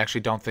clue. I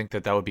actually don't think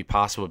that would be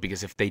possible,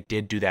 because if they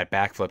did do that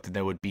backflip, then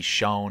they would be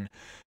shown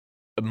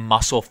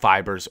muscle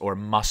fibers or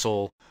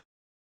muscle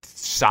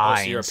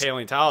signs. Oh, so you're a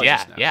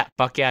paleontologist now. Yeah.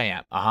 Fuck yeah,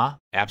 I am.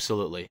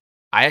 Absolutely.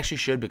 I actually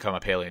should become a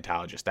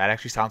paleontologist. That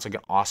actually sounds like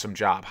an awesome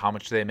job. How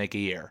much do they make a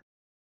year?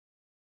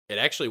 It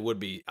actually would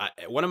be.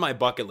 One of my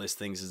bucket list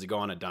things is to go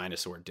on a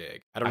dinosaur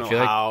dig. I don't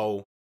know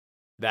how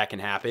that can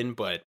happen,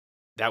 but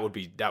that would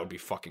be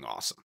fucking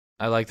awesome.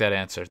 I like that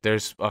answer.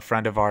 There's a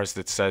friend of ours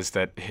that says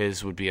that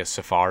his would be a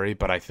safari,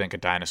 but I think a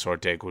dinosaur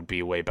dig would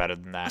be way better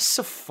than that. A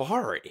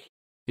safari?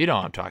 You know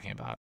what I'm talking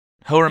about.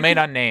 He'll remain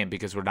unnamed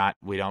because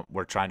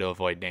we're trying to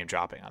avoid name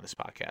dropping on this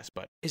podcast.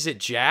 But is it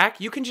Jack?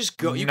 You can just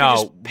go. You can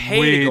just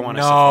pay to go on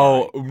a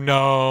safari.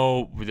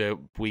 No,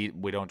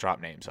 we don't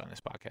drop names on this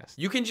podcast.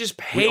 You can just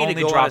pay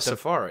to go on a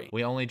safari.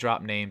 We only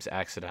drop names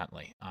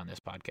accidentally on this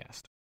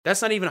podcast.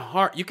 That's not even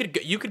hard. You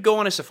could go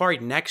on a safari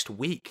next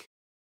week.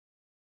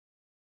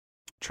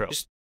 True.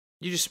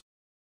 You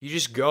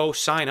just go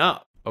sign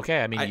up.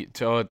 Okay, I mean,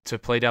 to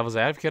play devil's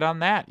advocate on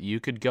that, you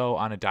could go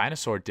on a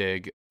dinosaur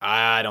dig.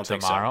 I don't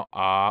tomorrow.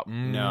 think so.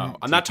 No,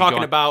 I'm not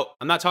talking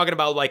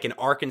about like an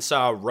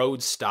Arkansas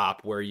road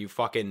stop where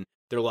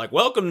they're like,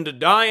 "Welcome to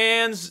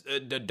Diane's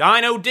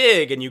Dino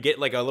Dig," and you get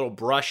like a little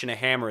brush and a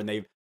hammer, and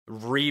they've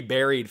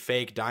reburied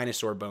fake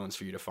dinosaur bones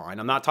for you to find.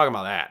 I'm not talking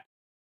about that.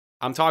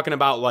 I'm talking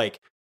about like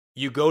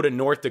you go to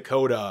North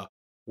Dakota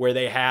where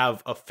they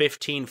have a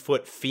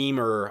 15-foot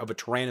femur of a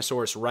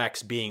Tyrannosaurus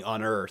Rex being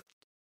unearthed,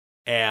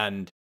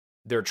 and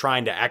they're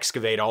trying to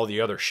excavate all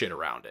the other shit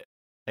around it.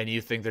 And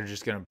you think they're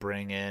just going to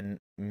bring in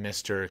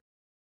Mr.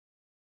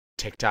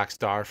 TikTok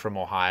star from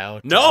Ohio?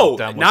 No,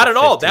 not at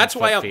all. That's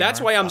why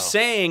I'm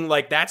saying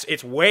like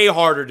it's way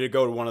harder to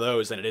go to one of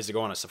those than it is to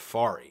go on a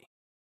safari.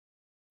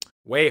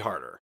 Way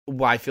harder.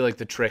 Well, I feel like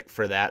the trick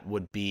for that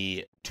would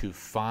be to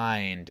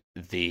find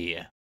the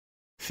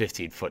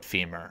 15-foot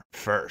femur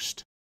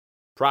first.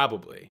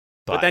 Probably.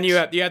 But then you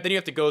have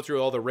to go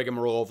through all the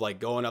rigmarole of like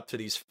going up to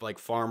these like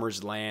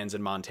farmers' lands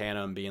in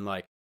Montana and being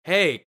like,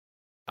 "Hey,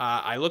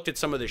 I looked at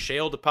some of the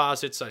shale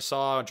deposits I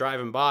saw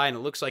driving by, and it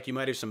looks like you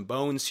might have some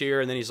bones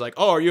here." And then he's like,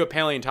 "Oh, are you a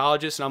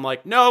paleontologist?" And I'm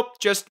like, "Nope,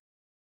 just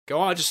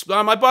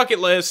on my bucket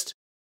list."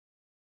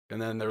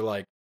 And then they're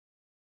like,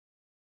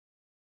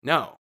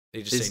 "No."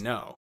 They just say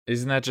no.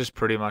 Isn't that just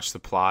pretty much the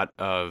plot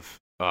of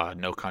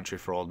No Country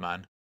for Old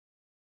Men?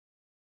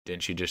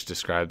 Didn't you just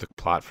describe the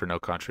plot for No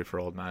Country for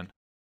Old Men?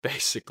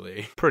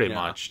 Basically. Pretty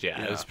much,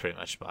 yeah. It's pretty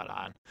much spot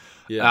on.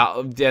 Yeah.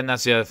 And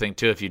that's the other thing,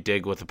 too. If you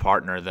dig with a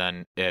partner,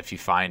 then if you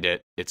find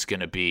it, it's going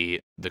to be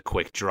the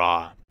quick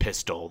draw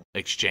pistol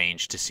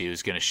exchange to see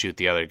who's going to shoot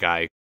the other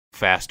guy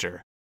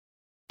faster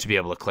to be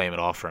able to claim it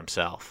all for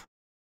himself.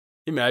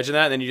 Imagine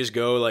that, and then you just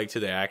go like to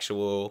the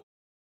actual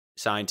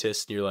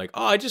scientist, and you're like,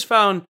 "Oh,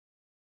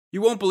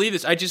 you won't believe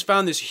this. I just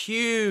found this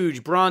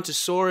huge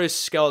Brontosaurus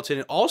skeleton,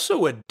 and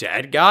also a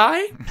dead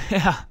guy."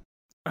 Yeah.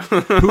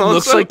 Who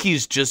looks like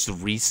he's just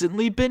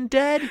recently been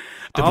dead.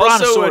 The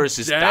Brontosaurus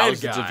is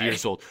thousands of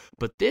years old,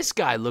 but this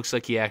guy looks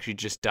like he actually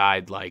just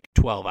died like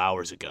 12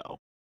 hours ago.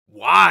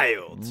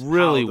 Wild.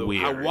 Really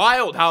weird.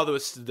 How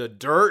the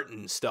dirt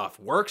and stuff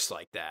works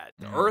like that.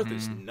 The earth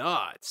is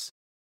nuts.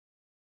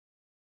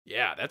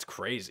 Yeah, that's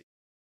crazy.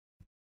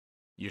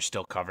 You're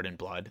still covered in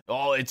blood.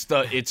 Oh, it's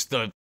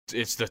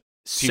the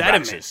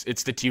T-Rex's.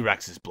 It's the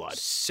T-Rex's blood.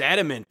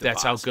 Sediment.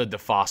 That's how good the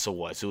fossil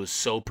was. It was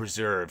so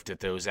preserved that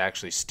there was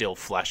actually still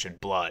flesh and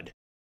blood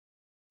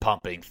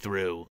pumping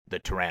through the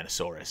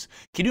Tyrannosaurus.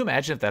 Can you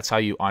imagine if that's how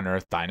you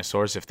unearth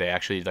dinosaurs, if they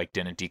actually like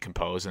didn't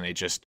decompose and they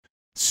just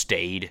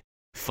stayed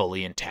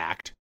fully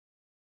intact?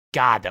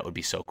 God, that would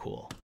be so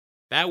cool.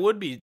 That would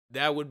be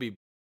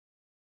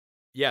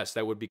yes,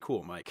 that would be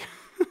cool, Mike.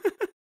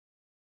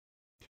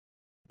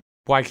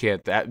 Why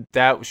can't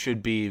that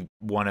should be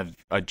one of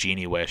a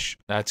genie wish.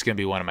 That's going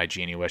to be one of my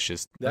genie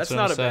wishes. That's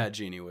not a bad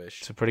genie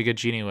wish. It's a pretty good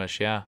genie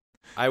wish, yeah.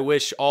 I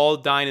wish all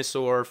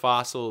dinosaur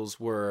fossils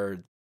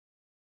were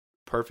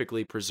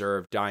perfectly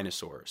preserved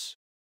dinosaurs.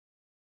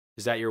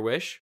 Is that your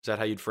wish? Is that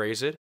how you'd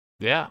phrase it?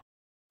 Yeah.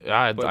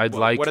 I'd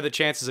like. What are the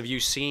chances of you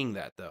seeing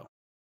that though?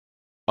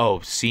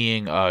 Oh,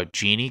 seeing a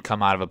genie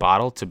come out of a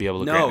bottle to be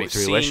able to grant me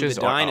 3 wishes? No, seeing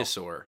the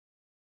dinosaur.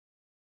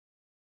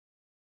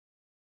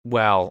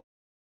 Well,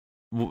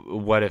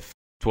 what if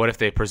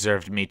they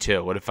preserved me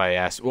too? What if I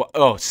asked?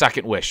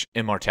 Second wish,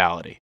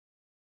 immortality.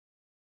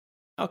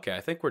 Okay, I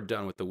think we're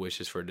done with the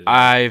wishes for today.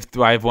 I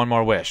have one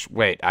more wish.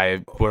 Wait,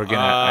 I still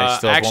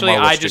have actually,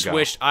 one more wish I just to go.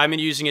 wished. I'm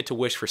using it to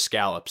wish for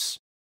scallops.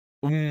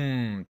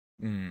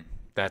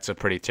 That's a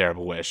pretty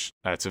terrible wish.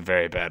 That's a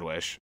very bad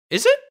wish.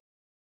 Is it?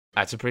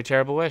 That's a pretty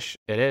terrible wish.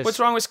 It is. What's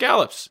wrong with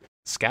scallops?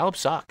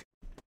 Scallops suck.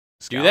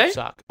 Do they?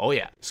 Suck. Oh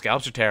yeah,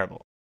 scallops are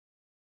terrible.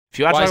 If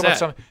you want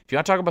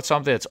to talk about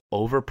something that's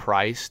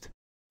overpriced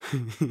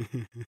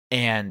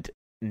and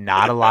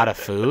not a lot of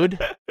food,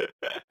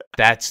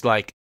 that's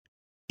like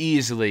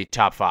easily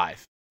top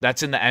 5.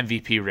 That's in the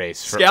MVP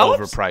race for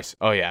scallops? Overpriced.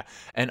 Oh yeah,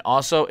 and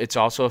also it's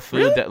also a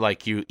food that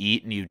like you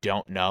eat and you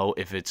don't know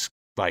if it's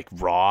like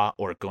raw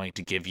or going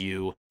to give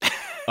you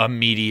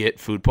immediate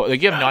food.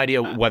 Like you have no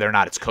idea whether or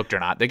not it's cooked or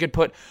not. They could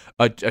put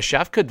a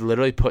chef could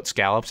literally put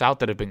scallops out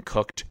that have been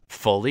cooked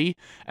fully,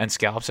 and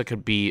scallops that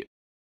could be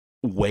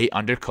way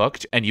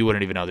undercooked, and you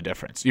wouldn't even know the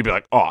difference. You'd be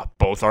like, "Oh,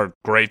 both are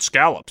great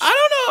scallops."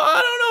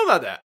 I don't know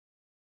about that.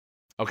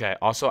 Okay.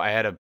 Also, I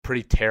had a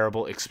pretty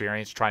terrible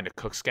experience trying to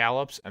cook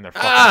scallops, and they're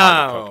fucking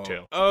hard to cook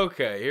too.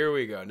 Okay, here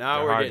we go.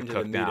 Now we're getting to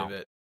the meat of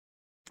it.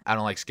 I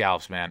don't like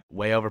scallops, man.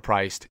 Way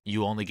overpriced.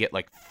 You only get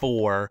like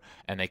 4,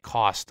 and they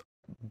cost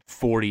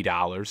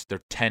 $40.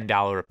 They're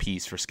 $10 a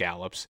piece for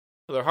scallops.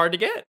 Well, they're hard to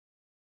get.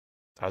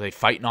 Are they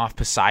fighting off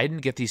Poseidon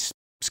to get these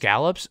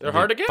scallops? They're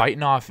hard to get.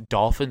 Fighting off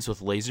dolphins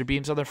with laser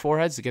beams on their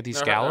foreheads to get these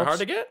scallops? They're hard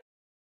to get.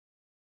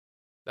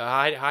 The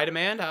high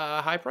demand,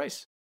 high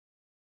price.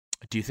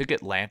 Do you think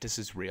Atlantis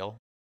is real?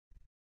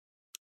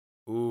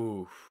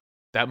 Ooh.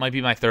 That might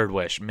be my third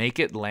wish. Make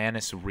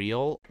Atlantis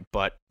real,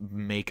 but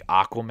make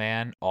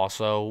Aquaman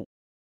also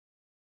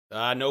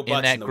no butts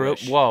in that the group.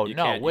 Wish. Whoa, you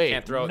no, can't, wait. You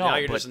can't throw, no,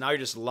 now you're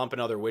just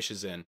lumping other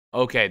wishes in.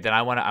 Okay, then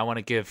I want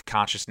to give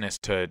consciousness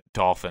to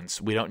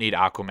dolphins. We don't need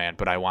Aquaman,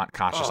 but I want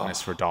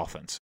consciousness for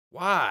dolphins.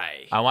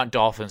 Why? I want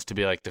dolphins to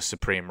be like the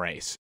supreme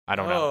race. I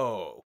don't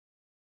know.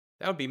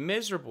 That would be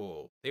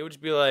miserable. They would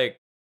just be like,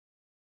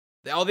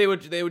 they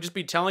would just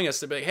be telling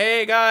us, they'd be like,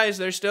 hey guys,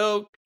 they're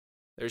still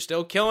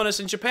killing us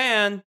in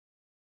Japan.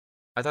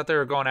 I thought they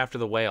were going after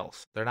the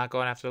whales. They're not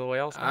going after the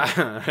whales?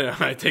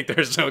 I think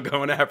they're still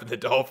going after the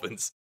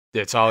dolphins.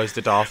 It's always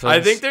the dolphins? I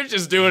think they're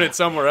just doing it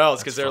somewhere else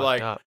because they're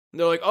like,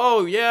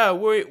 oh yeah,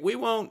 we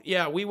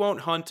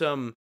won't hunt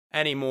them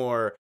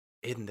anymore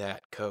in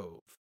that cove.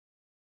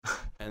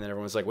 And then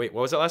everyone's like, wait,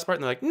 what was that last part?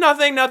 And they're like,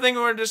 nothing,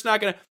 we're just not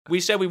gonna, we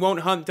said we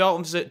won't hunt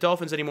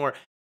dolphins anymore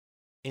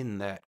in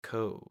that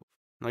cove.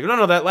 I'm like,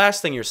 no, that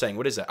last thing you're saying,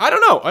 what is that? I don't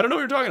know what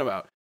you're talking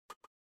about.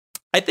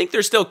 I think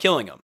they're still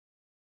killing them.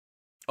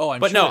 Oh,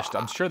 I'm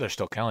sure they're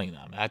still killing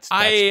them. That's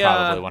probably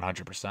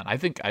 100%. I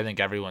think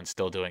everyone's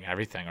still doing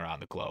everything around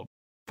the globe.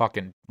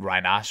 Fucking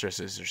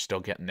rhinoceroses are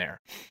still getting their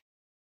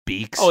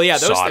beaks. Oh yeah,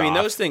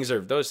 those things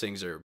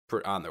are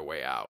on their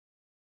way out.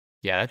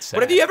 Yeah, that's sad.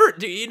 But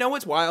do you know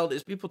what's wild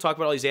is people talk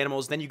about all these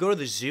animals, then you go to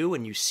the zoo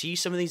and you see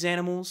some of these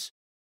animals,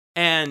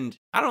 and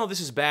I don't know if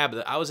this is bad,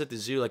 but I was at the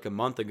zoo like a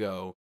month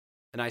ago,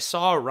 and I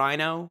saw a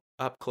rhino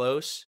up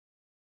close,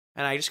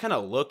 and I just kind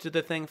of looked at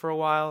the thing for a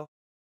while,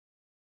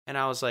 and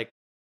I was like,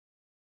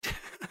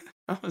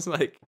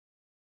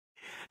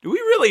 do we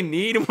really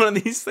need one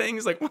of these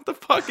things? Like, what the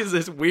fuck is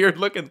this weird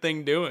looking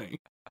thing doing?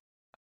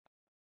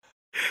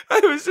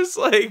 I was just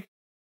like,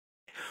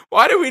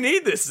 why do we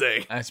need this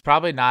thing? It's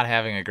probably not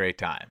having a great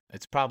time.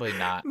 It's probably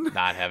not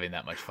having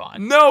that much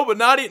fun. No, but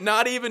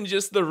not even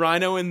just the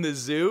rhino in the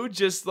zoo,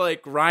 just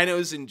like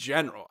rhinos in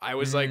general. I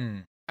was like,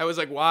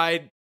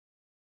 why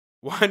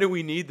do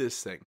we need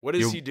this thing? What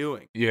is he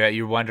doing? Yeah,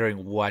 you're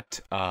wondering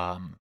what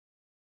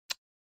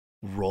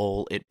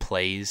role it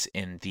plays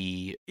in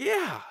the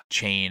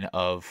chain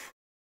of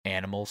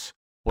animals.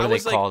 What do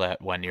they call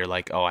that when you're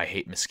like, oh, I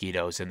hate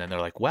mosquitoes, and then they're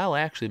like, well,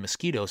 actually,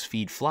 mosquitoes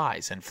feed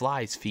flies, and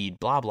flies feed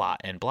blah blah,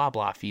 and blah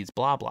blah feeds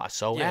blah blah.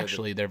 So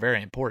actually, they're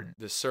very important.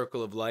 The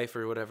circle of life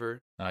or whatever.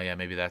 Oh yeah,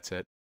 maybe that's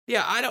it.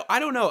 Yeah, I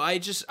don't know. I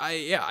just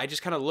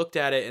kind of looked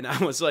at it and I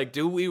was like,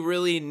 do we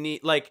really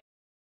need, like,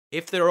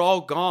 if they're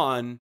all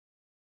gone,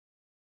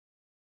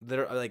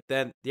 they're like,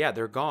 then yeah,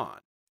 they're gone.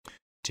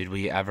 Did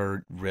we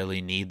ever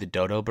really need the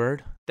dodo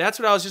bird? That's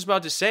what I was just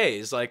about to say.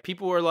 Is like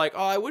people were like,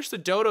 "Oh, I wish the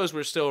dodos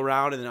were still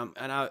around," and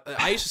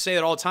I used to say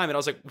that all the time, and I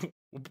was like,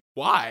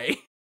 "Why?"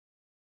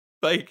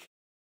 Like,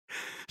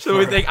 so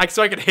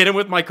I could hit him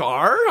with my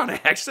car on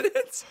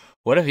accident.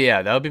 What if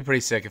that would be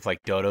pretty sick if like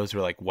dodos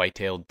were like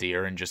white-tailed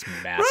deer and just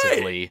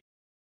massively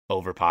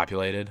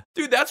overpopulated.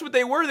 Dude, that's what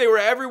they were. They were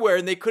everywhere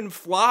and they couldn't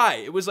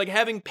fly. It was like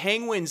having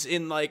penguins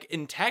in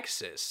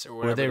Texas or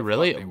whatever. Were they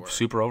really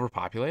super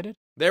overpopulated?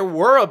 There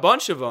were a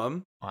bunch of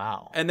them.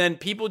 Wow. And then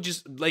people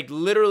just like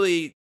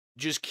literally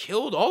just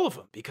killed all of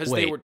them because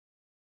they were.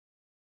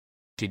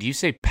 Did you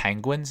say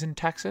penguins in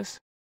Texas?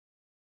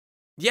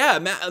 Yeah,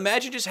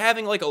 imagine just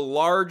having like a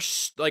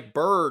large like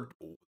bird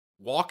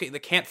that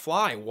can't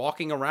fly,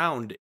 walking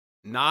around,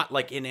 not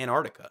like in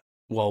Antarctica.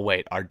 Well,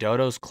 wait, are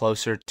dodos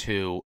closer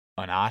to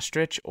an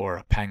ostrich or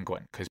a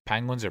penguin? Because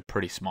penguins are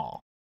pretty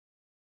small.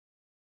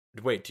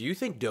 Wait, do you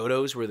think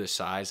dodos were the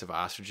size of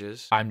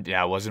ostriches?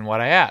 That wasn't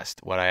what I asked.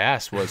 What I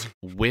asked was,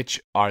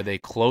 which are they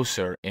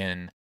closer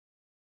in?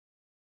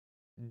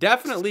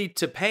 Definitely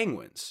to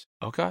penguins.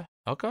 Okay.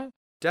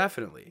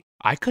 Definitely.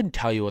 I couldn't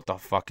tell you what the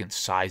fucking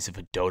size of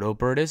a dodo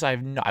bird is. I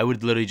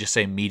would literally just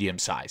say medium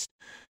sized.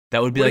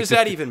 That would be what does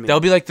that even mean? That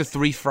would be like the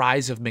 3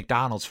 fries of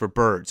McDonald's for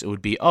birds. It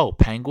would be,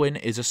 penguin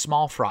is a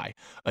small fry,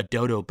 a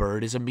dodo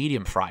bird is a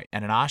medium fry,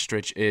 and an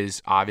ostrich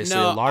is obviously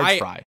a large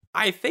fry.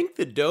 I think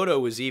the dodo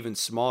was even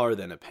smaller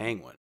than a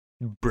penguin.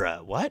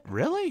 Bruh, what?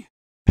 Really?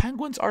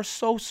 Penguins are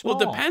so small.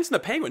 Well, it depends on the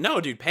penguin.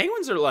 No, dude,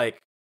 penguins are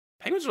like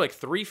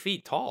 3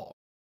 feet tall.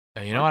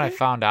 You know what I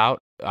found out?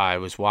 I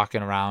was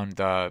walking around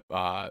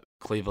the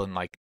Cleveland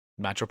like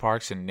Metro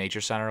Parks and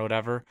Nature Center or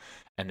whatever,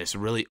 and this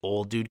really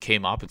old dude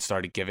came up and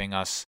started giving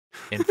us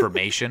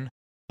information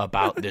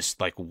about this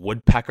like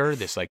woodpecker,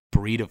 this like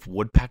breed of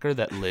woodpecker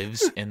that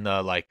lives in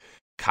the like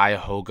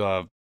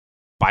Cuyahoga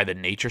by the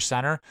Nature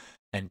Center.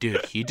 And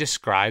dude, he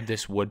described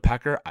this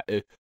woodpecker.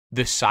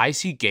 The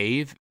size he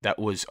gave, that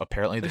was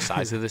apparently the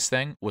size of this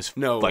thing, was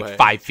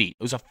 5 feet.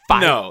 It was a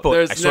 5 foot.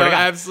 There's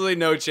absolutely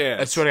no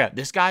chance. I swear to God,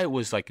 this guy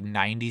was like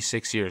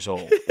 96 years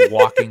old,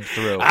 walking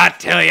through. I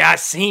tell you, I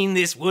seen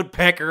this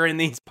woodpecker in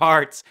these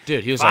parts.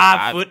 Dude, he was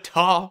 5 foot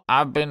tall.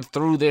 I've been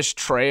through this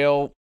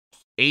trail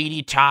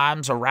 80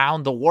 times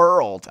around the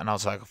world. And I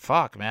was like,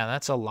 fuck, man,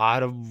 that's a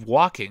lot of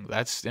walking.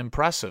 That's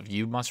impressive.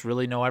 You must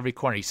really know every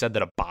corner. He said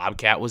that a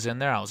bobcat was in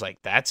there. I was like,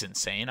 that's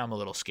insane. I'm a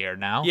little scared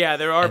now. Yeah,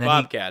 there are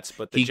bobcats,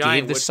 but the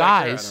giant woodpecker,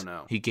 I don't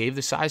know. He gave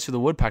the size for the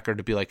woodpecker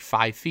to be like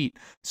 5 feet.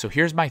 So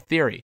here's my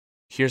theory.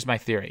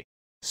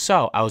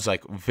 So I was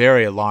like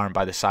very alarmed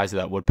by the size of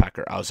that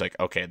woodpecker. I was like,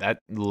 okay, that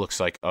looks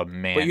like a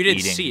man but you didn't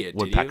eating see it,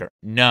 woodpecker.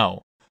 Did you?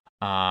 No.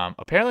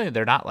 Apparently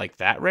they're not like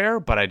that rare,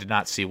 but I did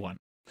not see one.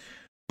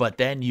 But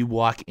then you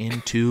walk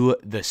into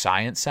the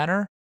science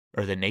center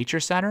or the nature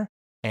center,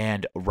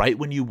 and right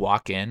when you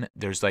walk in,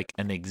 there's like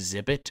an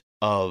exhibit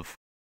of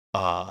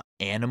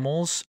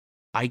animals,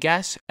 I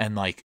guess, and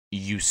like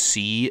you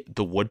see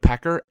the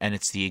woodpecker, and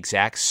it's the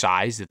exact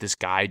size that this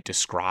guy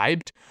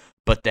described.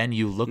 But then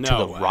you look to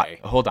the right.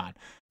 Hold on.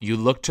 You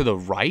look to the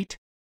right,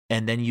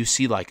 and then you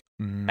see like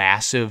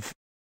massive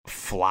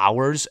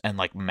flowers and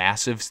like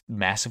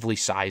massively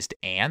sized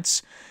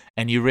ants,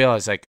 and you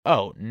realize like,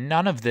 oh,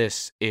 none of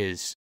this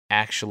is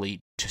actually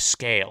to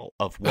scale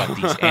of what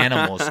these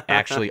animals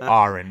actually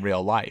are in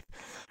real life.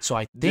 So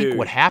I think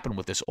what happened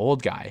with this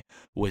old guy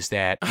was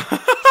that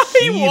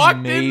he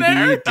walked in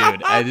there.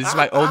 Dude, this is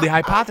my only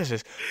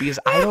hypothesis, because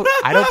I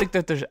don't think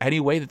that there's any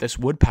way that this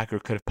woodpecker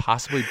could have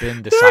possibly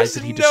been the size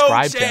that he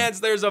described. There's no chance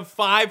there's a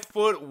 5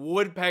 foot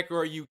woodpecker.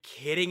 Are you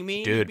kidding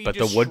me? Dude, but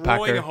the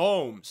woodpecker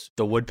homes.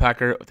 The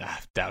woodpecker,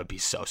 that would be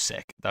so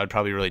sick. That would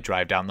probably really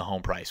drive down the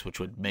home price, which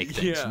would make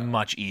things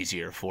much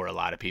easier for a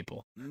lot of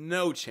people.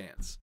 No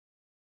chance.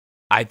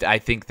 I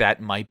think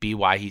that might be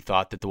why he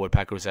thought that the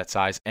woodpecker was that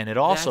size. And it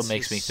also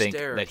makes me think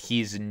that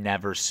he's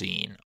never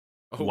seen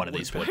one of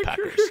these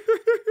woodpeckers.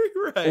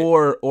 Right.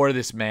 Or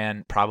this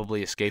man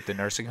probably escaped the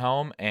nursing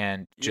home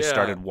and just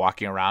started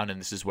walking around, and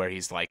this is where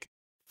he's like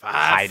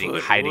hiding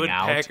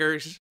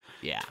woodpeckers,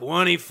 out. Yeah.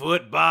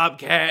 20-foot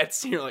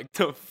bobcats. You're like,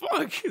 the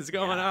fuck is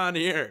going on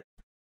here?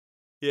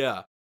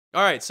 Yeah.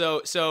 All right,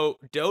 so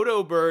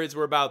dodo birds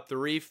were about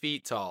 3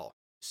 feet tall.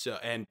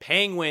 And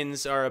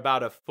penguins are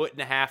about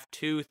 1.5 feet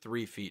to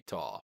 3 feet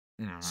tall.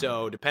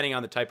 So depending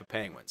on the type of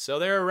penguin. So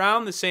they're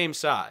around the same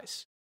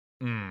size.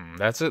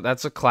 That's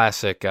a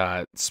classic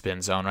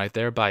spin zone right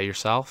there by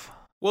yourself.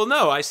 Well,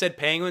 no, I said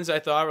penguins I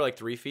thought were like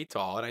 3 feet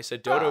tall, and I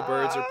said dodo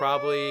birds are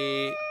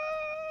probably...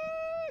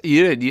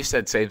 You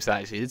said same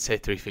size. You did say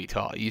 3 feet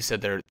tall. You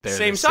said they're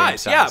same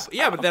size.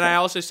 Yeah, but then I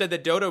also said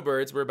that dodo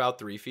birds were about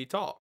 3 feet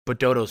tall. But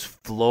dodo's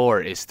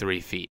floor is 3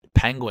 feet.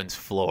 Penguin's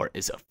floor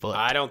is a foot.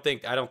 I don't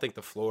think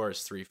the floor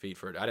is 3 feet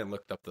for it. I didn't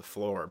look up the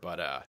floor, but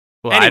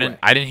well, anyway.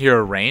 I didn't hear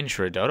a range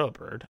for a dodo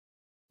bird.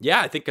 Yeah,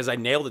 I think because I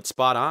nailed it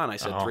spot on. I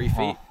said 3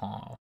 feet.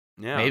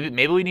 Yeah.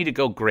 Maybe we need to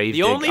go grave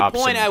dig up some The only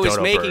point I was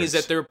making birds. is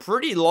that they're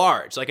pretty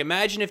large. Like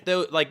imagine if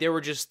they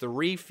were just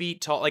 3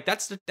 feet tall. Like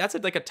that's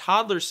like a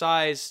toddler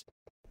size,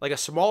 like a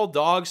small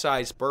dog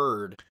sized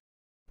bird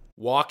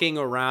walking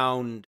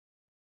around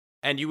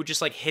and you would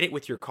just like hit it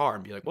with your car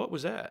and be like, what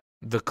was that?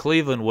 The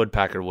Cleveland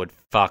woodpecker would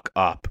fuck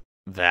up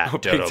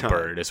that dodo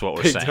bird is what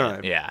we're saying.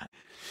 Time. Yeah.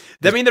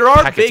 I mean, there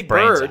are big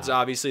birds,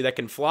 obviously, that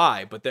can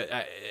fly, but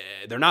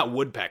they're not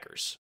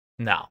woodpeckers.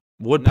 No.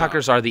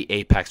 Woodpeckers are the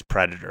apex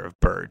predator of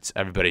birds.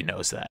 Everybody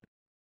knows that.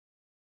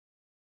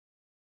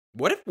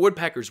 What if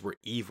woodpeckers were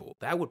evil?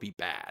 That would be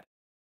bad.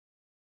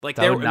 Like,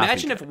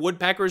 imagine if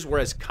woodpeckers were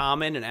as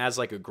common and as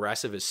like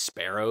aggressive as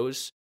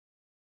sparrows.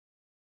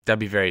 That'd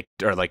be very,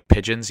 or like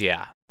pigeons,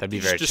 yeah. That'd be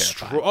very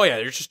terrifying. Oh yeah,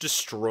 they're just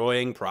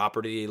destroying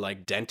property,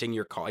 like denting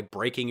your car, like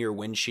breaking your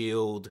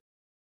windshield,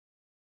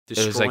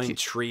 destroying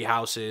tree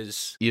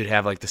houses. You'd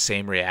have like the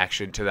same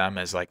reaction to them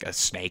as like a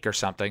snake or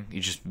something.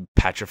 You're just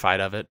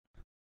petrified of it.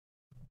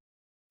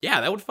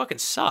 Yeah, that would fucking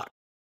suck.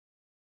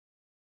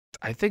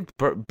 I think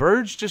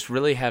birds just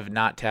really have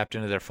not tapped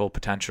into their full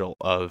potential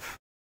of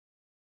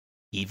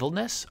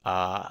evilness,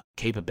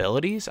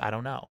 capabilities. I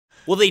don't know.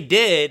 Well, they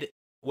did.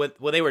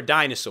 They were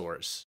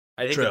dinosaurs.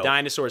 I think the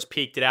dinosaurs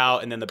peaked it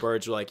out, and then the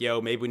birds were like, yo,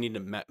 maybe we need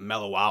to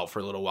mellow out for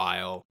a little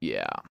while.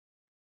 Yeah.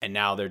 And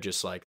now they're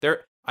just like,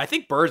 I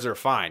think birds are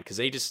fine because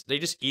they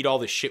just eat all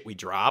the shit we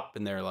drop,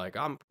 and they're like,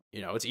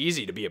 it's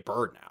easy to be a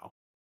bird now.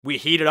 We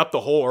heated up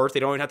the whole earth. They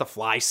don't even have to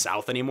fly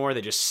south anymore.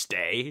 They just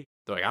stay.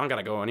 They're like, I don't got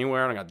to go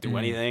anywhere. I don't got to do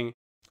anything.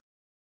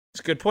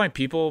 It's a good point.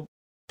 People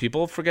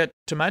forget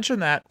to mention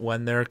that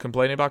when they're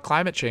complaining about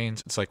climate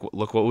change. It's like,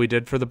 look what we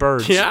did for the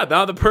birds. Yeah,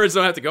 now the birds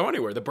don't have to go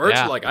anywhere. The birds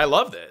are like, I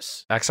love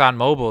this.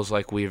 ExxonMobil's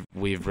like, we've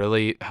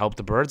really helped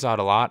the birds out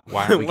a lot.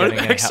 Why aren't we getting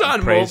any praise for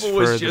the birds? ExxonMobil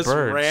was just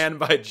ran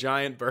by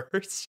giant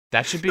birds.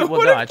 That should be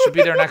it should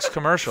be their next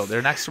commercial.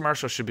 Their next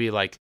commercial should be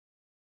like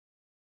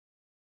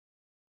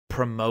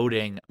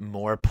promoting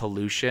more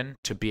pollution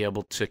to be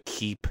able to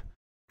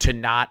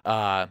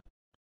not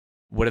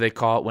what do they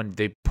call it when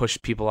they push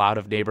people out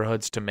of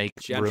neighborhoods to make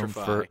room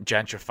for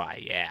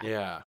gentrify?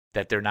 Yeah.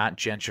 That they're not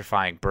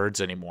gentrifying birds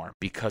anymore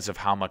because of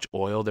how much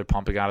oil they're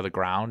pumping out of the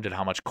ground and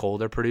how much coal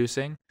they're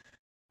producing.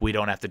 We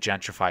don't have to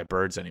gentrify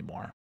birds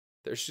anymore.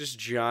 There's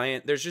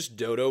just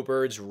dodo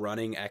birds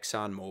running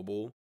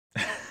ExxonMobil.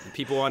 And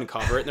people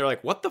uncover it and they're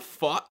like, what the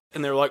fuck?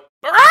 And they're like,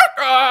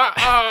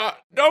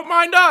 don't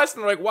mind us.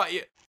 And they're like, what?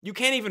 You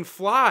can't even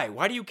fly.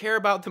 Why do you care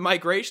about the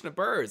migration of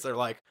birds? They're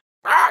like,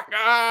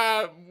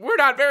 we're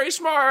not very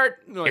smart.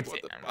 Like,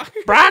 what the fuck?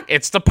 Brock,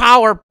 it's the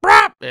power.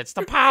 Brock, it's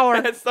the power.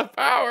 It's the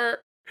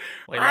power.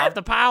 We love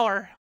the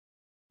power.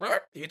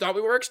 You thought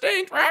we were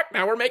extinct.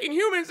 Now we're making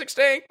humans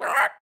extinct.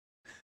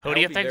 Who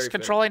do you think's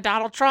controlling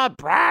Donald Trump?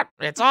 Brock,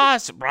 it's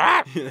us.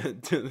 Brock.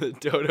 The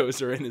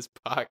dodos are in his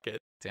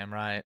pocket. Damn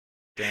right.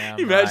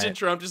 Imagine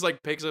Trump just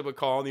like picks up a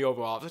call in the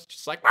Oval Office,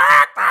 just like,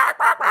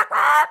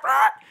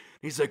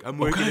 he's like, I'm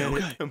working on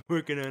it. I'm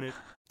working on it.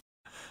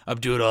 I'm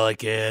doing all I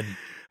can.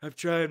 I'm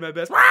trying my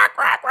best.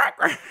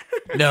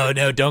 No,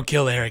 don't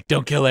kill Eric.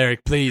 Don't kill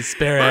Eric. Please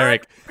spare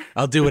Eric.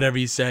 I'll do whatever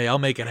you say. I'll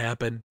make it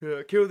happen.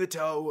 Kill the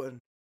tall one.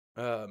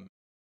 All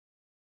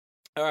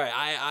right,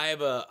 I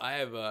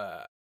have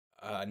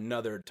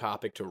another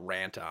topic to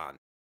rant on.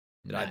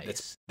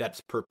 Nice.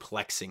 That's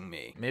perplexing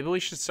me. Maybe we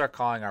should start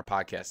calling our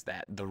podcast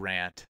that, The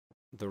Rant.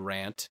 The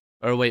Rant.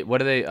 Or wait,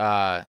 what are they?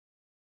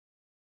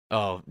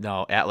 Oh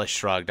no, Atlas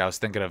Shrugged. I was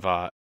thinking of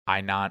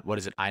Ainon. What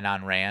is it?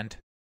 Ainon Rand.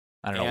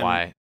 I don't know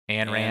why.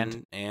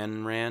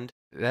 Ayn Rand.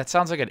 That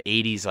sounds like an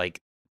 '80s like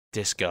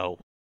disco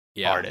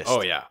artist.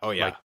 Oh yeah.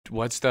 Like,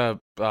 what's the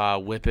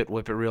Whip It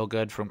Real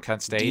Good from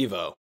Kent State?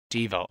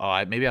 Devo.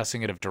 Oh, maybe I was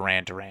thinking of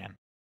Duran Duran.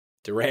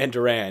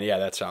 Yeah,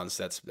 that's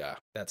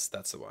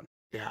the one.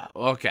 Yeah.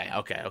 Okay.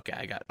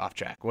 I got off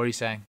track. What are you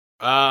saying?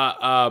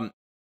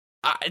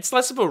 It's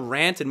less of a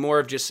rant and more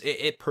of just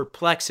it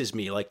perplexes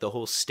me. Like the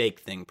whole steak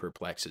thing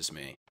perplexes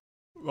me.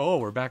 Oh,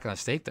 we're back on the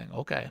steak thing.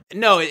 Okay.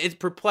 No, it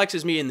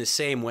perplexes me in the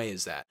same way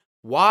as that.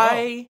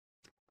 Why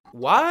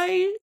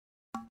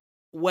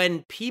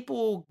when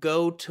people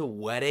go to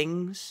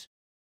weddings,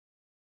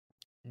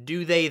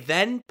 do they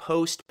then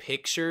post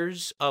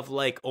pictures of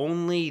like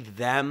only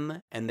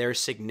them and their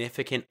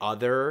significant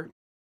other,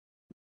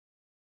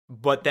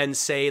 but then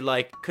say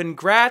like,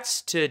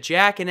 congrats to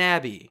Jack and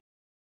Abby?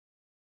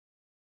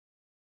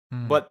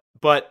 But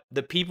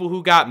the people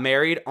who got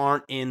married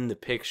aren't in the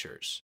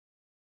pictures.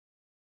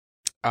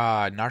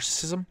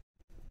 Narcissism?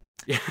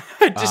 Is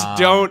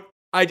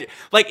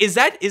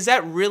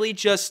that really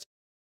just,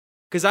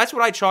 because that's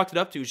what I chalked it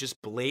up to, is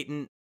just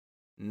blatant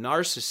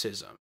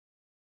narcissism.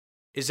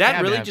 Is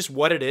that just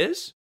what it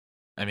is?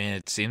 I mean,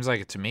 it seems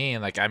like it to me.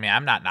 And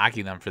I'm not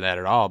knocking them for that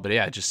at all, but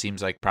yeah, it just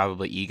seems like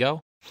probably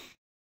ego.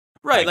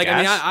 Right.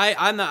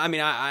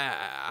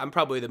 I'm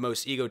probably the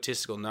most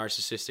egotistical,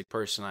 narcissistic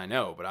person I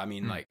know, but I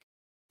mean, like,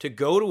 to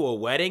go to a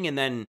wedding and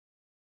then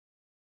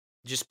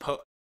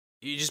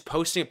you're just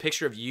posting a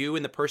picture of you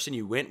and the person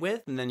you went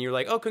with, and then you're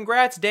like, oh,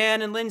 congrats,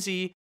 Dan and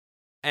Lindsay.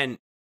 And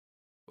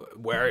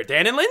where are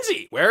Dan and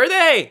Lindsay? Where are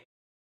they?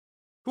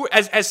 Who,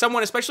 as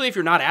someone, especially if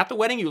you're not at the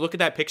wedding, you look at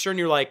that picture and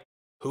you're like,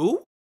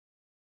 who?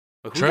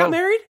 Like, who got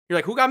married? You're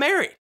like, who got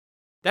married?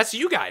 That's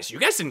you guys. You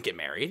guys didn't get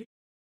married.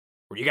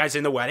 Were you guys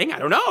in the wedding? I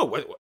don't know.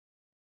 What?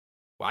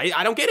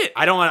 I don't get it.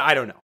 I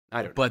don't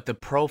know. But the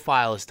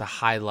profile is to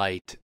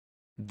highlight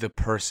the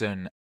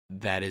person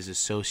that is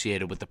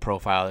associated with the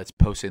profile that's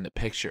posting the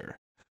picture.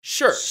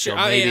 Sure. So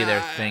maybe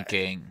they're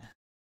thinking.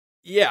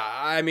 Yeah,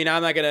 I mean,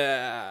 I'm not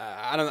gonna.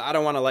 I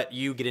don't want to let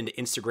you get into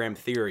Instagram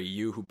theory.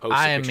 You who posted.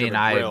 I mean,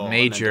 I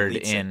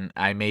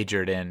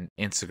majored in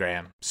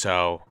Instagram.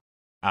 So,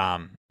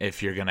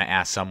 if you're gonna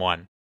ask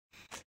someone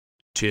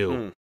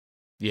to,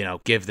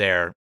 give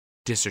their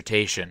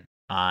dissertation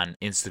on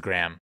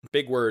Instagram,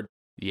 big word.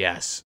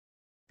 Yes,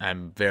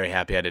 I'm very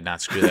happy I did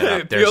not screw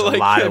that up. There's a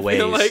lot of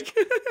ways.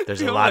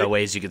 There's a lot of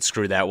ways you could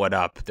screw that one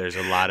up. There's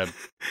a lot of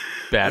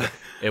bad.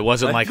 It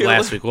wasn't like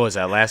last week. What was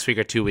that? Last week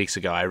or 2 weeks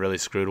ago? I really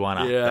screwed one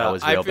up. Yeah, that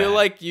was real I feel bad.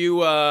 like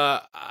you.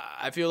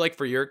 I feel like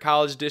for your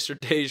college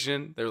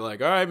dissertation, they're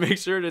like, all right, make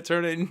sure to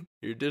turn in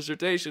your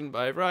dissertation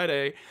by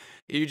Friday.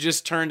 You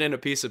just turned in a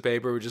piece of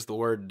paper with just the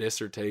word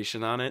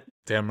dissertation on it.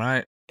 Damn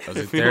right. I was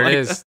like, there it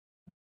is.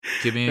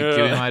 Give me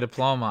my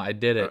diploma. I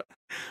did it.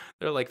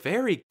 They're like,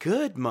 very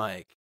good,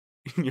 Mike.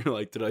 And you're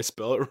like, did I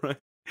spell it right?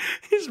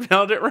 You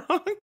spelled it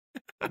wrong.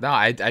 No,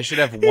 I should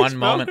have one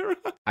moment.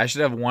 I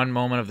should have one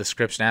moment of the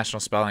Scripps National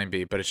Spelling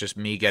Bee, but it's just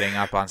me getting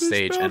up on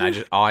stage,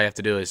 and all I have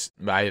to do is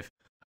I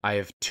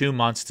have 2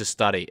 months to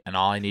study, and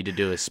all I need to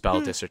do is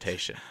spell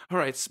dissertation. All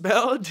right,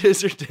 spell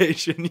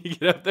dissertation. You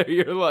get up there,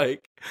 you're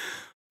like,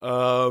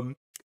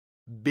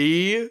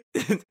 B.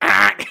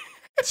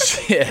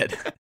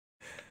 Shit.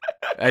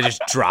 I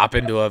just drop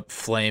into a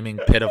flaming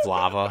pit of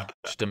lava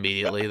just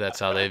immediately. That's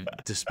how they've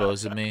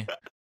disposed of me.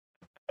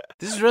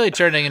 This is really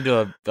turning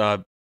into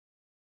a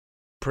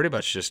pretty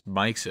much just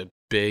Mike's a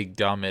big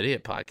dumb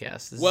idiot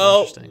podcast. This is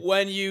interesting.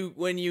 when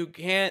you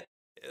can't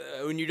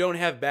when you don't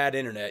have bad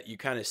internet, you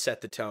kind of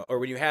set the tone, or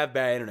when you have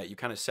bad internet, you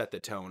kind of set the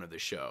tone of the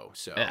show.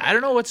 So I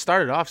don't know what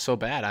started off so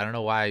bad. I don't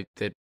know why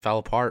it fell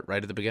apart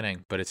right at the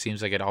beginning, but it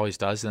seems like it always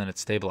does, and then it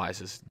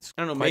stabilizes.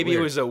 I don't know. Maybe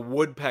weird. It was a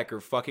woodpecker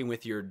fucking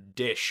with your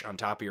dish on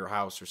top of your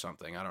house or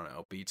something. I don't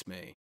know. Beats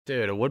me.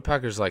 Dude, a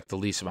woodpecker's like the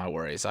least of my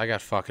worries. I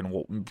got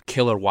fucking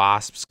killer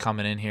wasps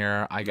coming in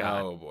here.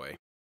 Oh boy.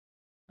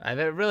 I've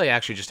really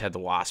actually just had the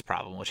wasp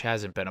problem, which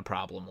hasn't been a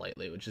problem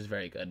lately, which is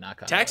very good.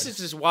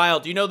 Texas is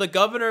wild. You know, the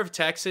governor of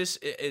Texas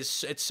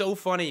it's so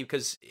funny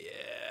because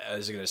this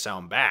is going to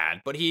sound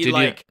bad, but he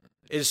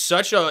is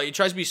he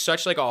tries to be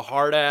such like a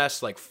hard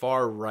ass, like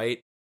far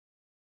right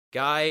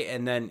guy.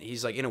 And then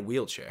he's like in a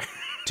wheelchair.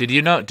 Did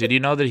you know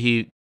that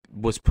he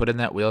was put in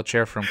that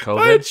wheelchair from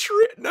COVID?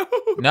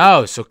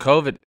 No. So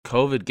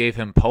COVID gave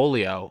him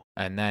polio,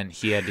 and then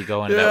he had to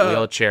go into that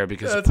wheelchair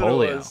because of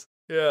polio.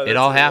 Yeah, it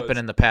all happened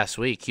in the past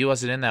week. He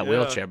wasn't in that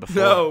wheelchair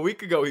before. No, a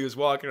week ago he was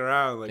walking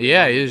around. Like, he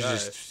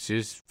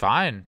was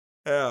fine.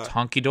 Yeah, it's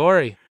hunky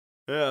dory.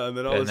 Yeah, and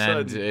then all of a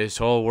sudden, his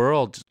whole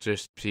world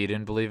he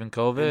didn't believe in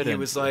COVID. And he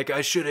was like, I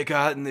should have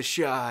gotten the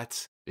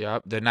shots.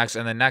 Yep. The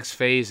next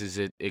phase is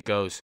it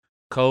goes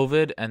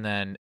COVID, and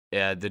then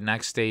the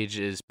next stage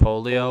is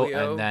polio.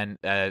 And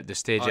then the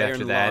stage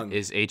after that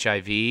is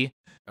HIV.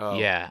 Oh.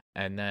 Yeah,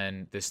 and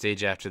then the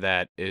stage after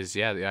that is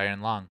the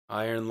iron lung.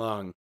 Iron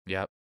lung.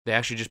 Yep. They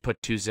actually just put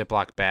 2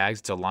 Ziploc bags.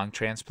 It's a lung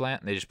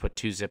transplant. And they just put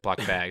 2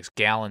 Ziploc bags,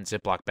 gallon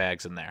Ziploc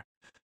bags in there.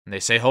 And they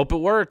say, hope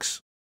it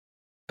works.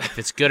 If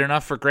it's good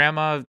enough for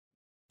Grandma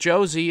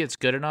Josie, it's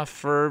good enough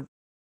for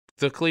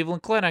the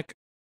Cleveland Clinic.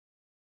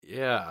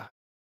 Yeah.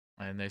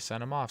 And they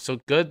sent him off. So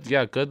good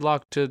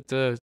luck to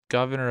the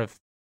governor of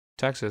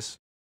Texas.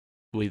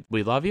 We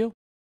love you.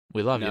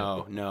 We love you.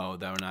 No,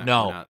 we're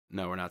not.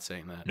 No, we're not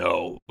saying that.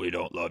 No, we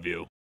don't love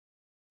you.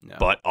 No.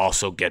 But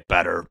also get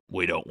better.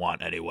 We don't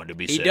want anyone to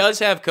be sick. He does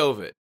have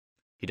COVID.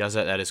 He does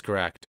that. That is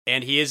correct.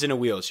 And he is in a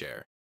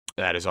wheelchair.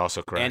 That is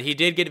also correct. And he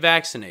did get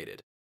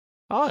vaccinated.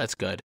 Oh, that's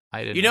good.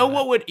 I didn't.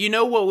 What would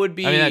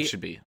be? I mean, that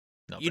should be.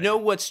 You know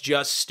what's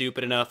just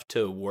stupid enough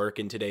to work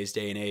in today's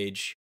day and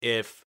age?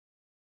 If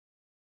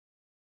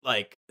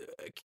like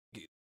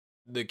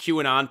the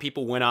QAnon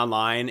people went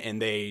online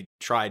and they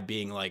tried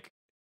being like,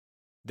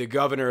 the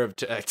governor of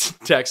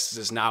Texas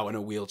is now in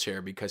a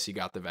wheelchair because he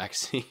got the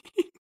vaccine.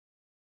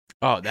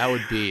 Oh, that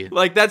would be...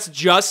 like, that's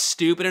just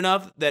stupid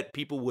enough that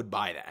people would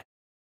buy that.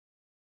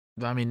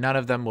 I mean, none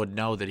of them would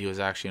know that he was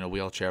actually in a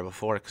wheelchair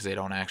before because they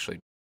don't actually...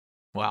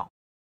 Well,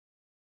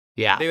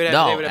 yeah. They would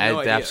have no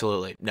idea.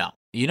 Absolutely. No.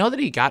 You know that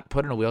he got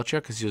put in a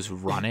wheelchair because he was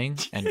running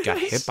and got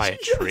hit by a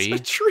tree? A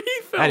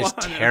tree fell That is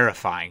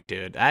terrifying,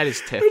 dude. That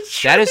is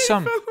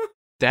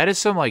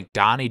some like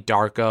Donnie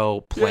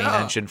Darko plane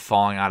engine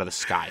falling out of the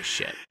sky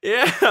shit.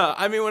 Yeah.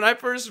 I mean, when I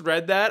first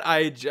read that,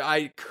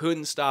 I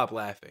couldn't stop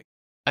laughing.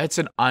 It's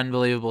an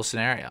unbelievable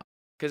scenario.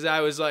 Because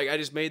I was like, I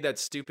just made that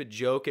stupid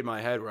joke in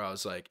my head where I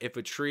was like, if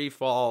a tree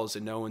falls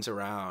and no one's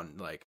around,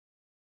 like,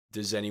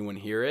 does anyone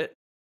hear it?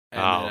 And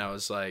then I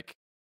was like,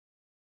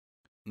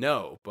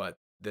 no. But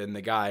then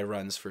the guy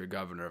runs for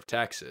governor of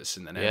Texas,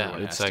 and then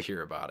everyone has to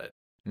hear about it.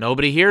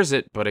 Nobody hears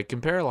it, but it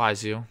can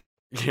paralyze you.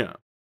 Yeah.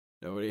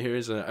 Nobody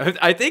hears it.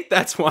 I think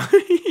that's why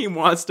he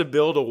wants to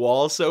build a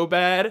wall so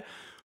bad.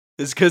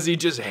 Is because he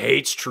just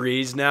hates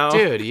trees now.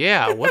 Dude,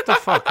 yeah. What the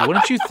fuck?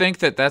 Wouldn't you think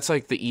that that's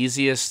like the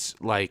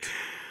easiest, like,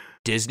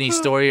 Disney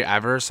story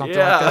ever or something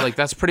like that. Like,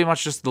 that's pretty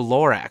much just the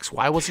Lorax.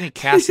 Why wasn't he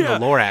cast in the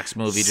Lorax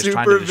movie just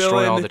trying to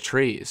destroy all the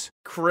trees?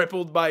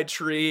 Crippled by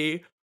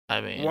tree. I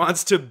mean,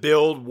 wants to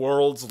build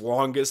world's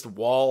longest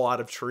wall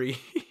out of trees.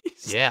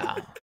 Yeah.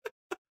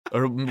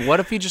 Or what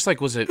if he just like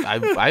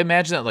I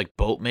imagine that like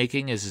boat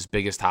making is his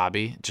biggest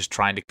hobby, just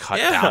trying to cut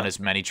down as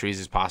many trees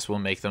as possible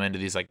and make them into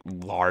these like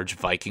large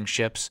Viking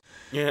ships.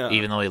 Yeah.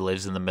 Even though he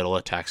lives in the middle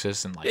of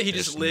Texas and like he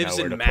just lives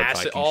in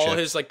massive. All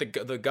his like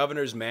the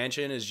governor's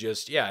mansion is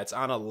just it's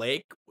on a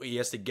lake. He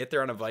has to get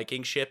there on a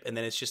Viking ship, and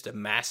then it's just a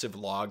massive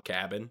log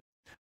cabin.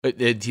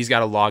 He's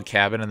got a log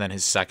cabin, and then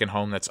his second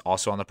home that's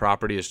also on the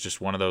property is just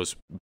one of those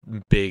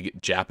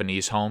big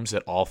Japanese homes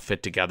that all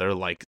fit together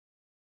like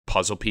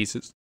puzzle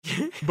pieces.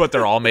 But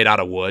they're all made out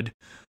of wood.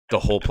 The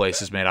whole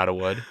place is made out of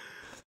wood.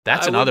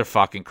 That's another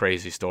fucking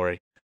crazy story.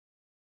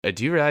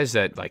 Do you realize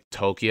that like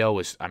Tokyo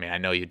was, I mean, I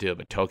know you do,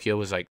 but Tokyo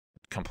was like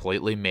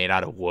completely made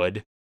out of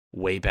wood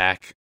way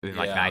back in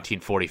like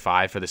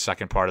 1945 for the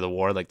second part of the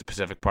war, like the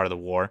Pacific part of the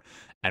war.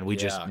 And we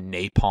just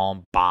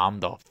napalm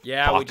bombed the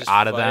fuck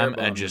out of them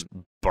and just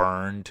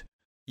burned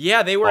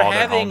they were all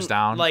having their homes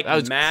down. Like that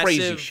was massive,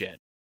 crazy shit.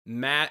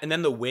 And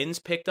then the winds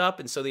picked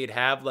up, and so they'd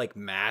have like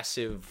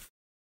massive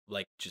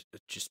like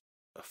just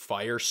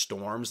fire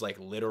storms, like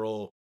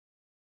literal,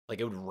 like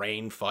it would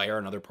rain fire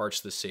in other parts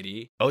of the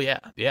city. Oh yeah.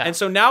 And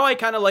so now I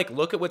kind of like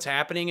look at what's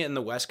happening in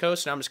the West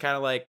Coast, and I'm just kind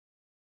of like,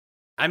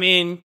 I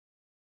mean,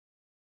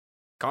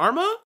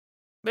 karma,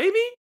 maybe.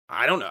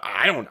 I don't know.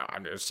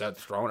 I'm just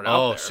throwing it out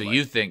there. Oh, so like,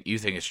 you think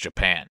it's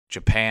Japan?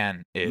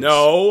 Japan is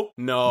no.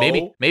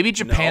 Maybe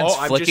Japan's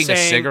flicking a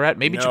cigarette.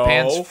 Maybe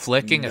Japan's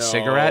flicking a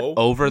cigarette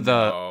over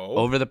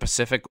the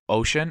Pacific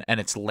Ocean, and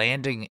it's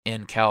landing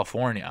in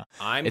California.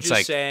 It's just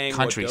like saying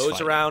what goes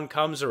around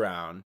comes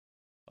around.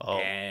 Oh.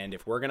 And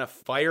if we're gonna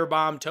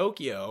firebomb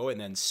Tokyo, and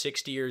then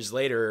 60 years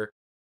later,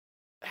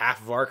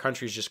 half of our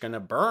country's just gonna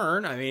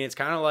burn, I mean, it's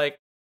kind of like,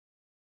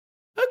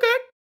 okay,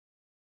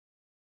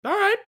 all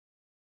right.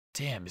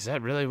 Damn, is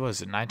that really,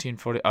 was it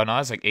 1940? Oh, no,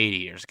 that's like 80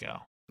 years ago.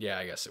 Yeah,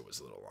 I guess it was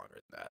a little longer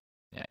than that.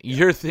 Yeah,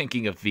 you're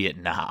thinking of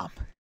Vietnam.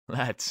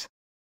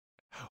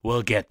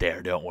 We'll get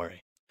there, don't worry.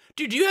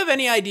 Dude, do you have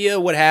any idea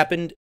what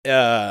happened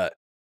in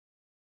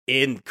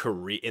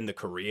the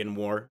Korean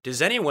War?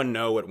 Does anyone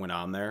know what went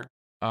on there?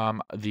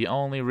 The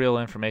only real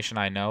information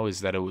I know is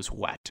that it was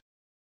wet.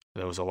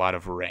 There was a lot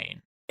of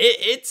rain.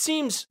 It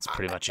seems... That's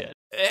pretty much it.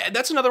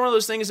 That's another one of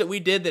those things that we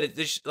did that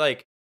it's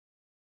like...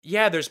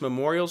 Yeah, there's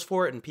memorials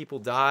for it, and people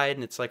died,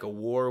 and it's like a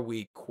war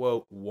we,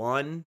 quote,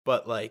 won,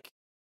 but, like,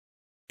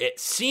 it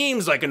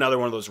seems like another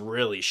one of those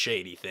really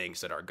shady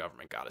things that our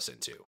government got us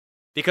into.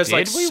 Because,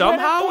 like,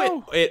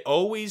 somehow it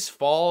always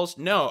falls...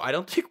 No, I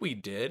don't think we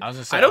did.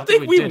 I don't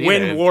think we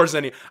win wars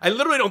any... I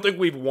literally don't think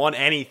we've won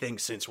anything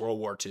since World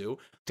War II.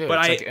 Dude,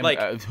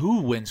 but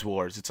who wins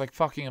wars? It's, like,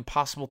 fucking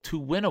impossible to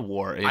win a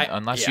war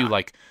unless you,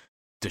 like...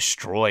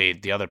 destroy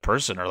the other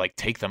person or like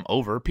take them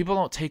over. People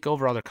don't take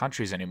over other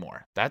countries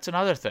anymore. That's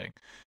another thing.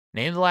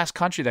 Name the last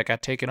country that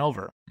got taken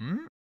over.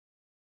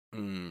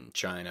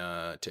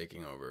 China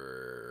taking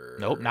over.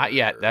 Nope, not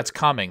yet. That's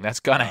coming. That's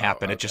gonna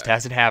happen. Okay. It just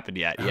hasn't happened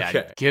yet.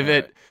 Okay.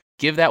 Yeah,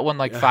 give that one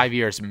like 5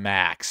 years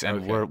max,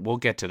 and we'll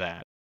get to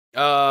that.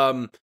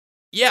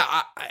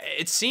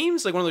 It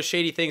seems like one of those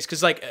shady things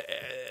because like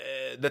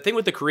the thing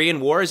with the Korean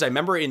War is I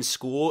remember in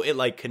school it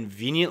like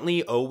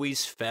conveniently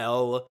always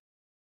fell.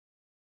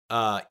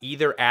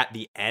 Either at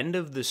the end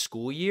of the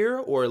school year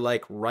or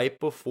like right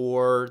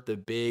before the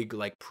big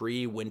like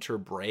pre-winter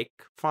break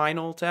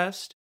final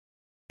test.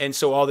 And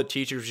so all the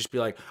teachers would just be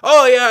like,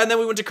 oh yeah, and then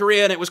we went to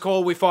Korea and it was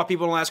cold. We fought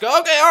people in Alaska.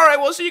 Okay, all right,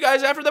 we'll see you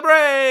guys after the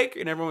break.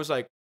 And everyone was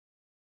like,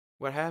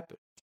 what happened?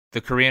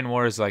 The Korean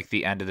War is like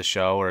the end of the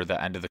show or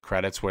the end of the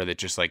credits where it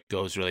just like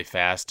goes really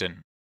fast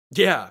and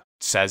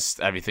says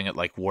everything at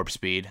like warp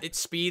speed. It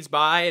speeds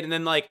by and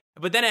then like,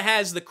 but then it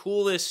has the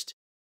coolest,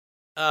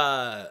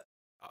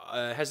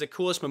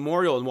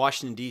 memorial in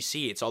Washington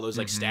D.C. It's all those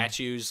like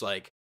statues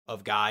like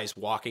of guys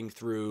walking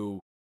through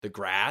the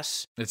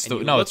grass. It's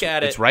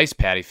rice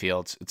paddy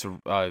fields. It's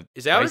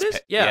is that what it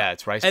is? Yeah,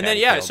 it's rice. And then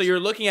fields. So you're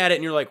looking at it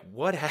and you're like,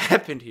 what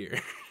happened here?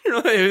 You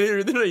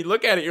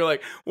look at it, you're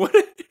like, what?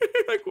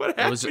 Like what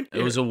happened?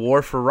 It was a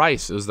war for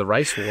rice. It was the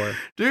rice war.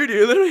 Dude,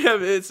 you literally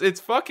have it's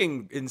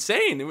fucking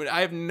insane.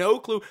 I have no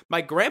clue.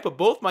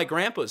 Both my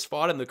grandpas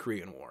fought in the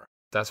Korean War.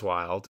 That's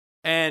wild.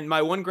 And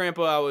my one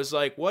grandpa, I was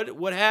like, what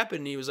happened?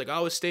 And he was like,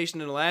 I was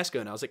stationed in Alaska.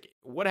 And I was like,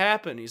 what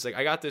happened? He's like,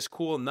 I got this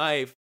cool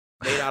knife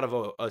made out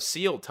of a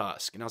seal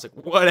tusk. And I was like,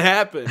 what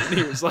happened? And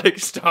he was like,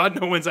 Todd,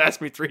 no one's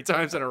asked me 3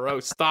 times in a row.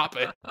 Stop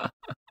it.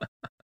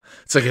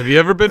 It's like, have you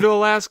ever been to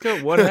Alaska?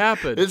 What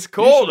happened? It's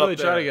cold up there.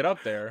 Try to get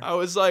up there. I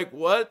was like,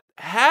 what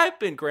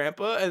happened,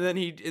 Grandpa? And then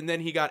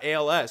he got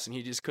ALS and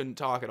he just couldn't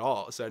talk at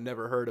all. So I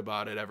never heard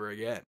about it ever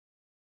again.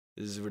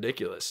 This is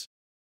ridiculous.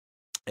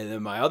 And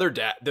then my other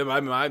dad,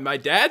 my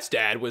dad's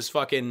dad was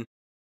fucking,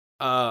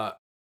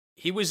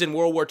 he was in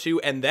World War II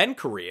and then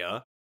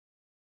Korea,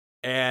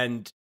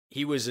 and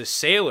he was a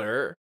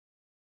sailor,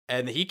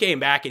 And he came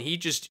back and he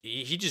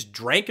just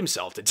drank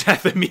himself to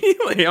death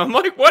immediately. I'm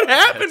like, what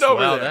happened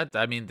over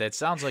there? That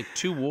sounds like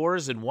 2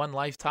 wars in one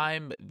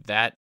lifetime.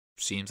 That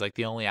seems like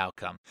the only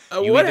outcome.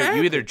 You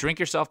either drink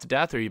yourself to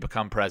death or you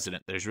become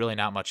president. There's really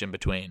not much in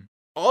between.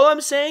 All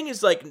I'm saying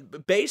is,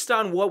 like, based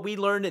on what we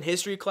learned in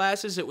history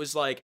classes, it was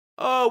like,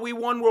 oh, we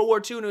won World War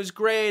II and it was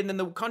great, and then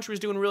the country was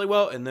doing really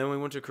well, and then we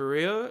went to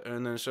Korea,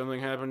 and then something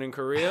happened in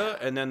Korea,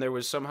 and then there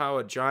was somehow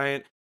a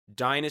giant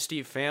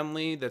dynasty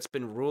family that's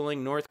been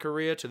ruling North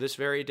Korea to this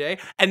very day,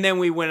 and then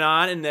we went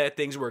on, and that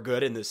things were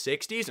good in the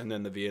 60s, and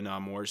then the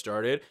Vietnam War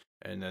started,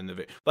 and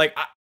then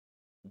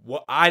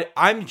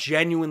I'm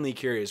genuinely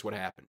curious what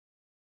happened,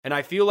 and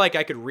I feel like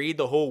I could read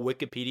the whole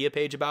Wikipedia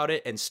page about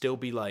it and still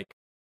be like,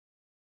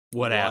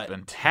 what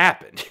happened?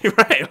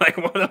 Right, like,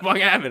 what the fuck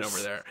happened over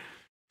there?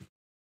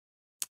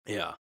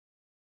 Yeah.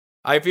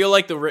 I feel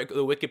like the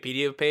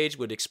Wikipedia page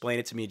would explain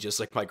it to me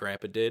just like my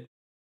grandpa did,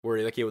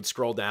 where like he would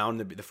scroll down,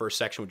 the first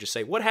section would just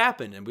say, what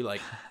happened? And be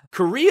like,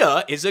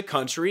 Korea is a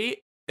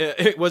country,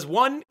 it was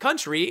one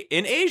country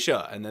in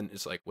Asia. And then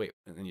it's like, wait,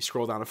 and then you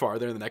scroll down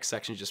farther, and the next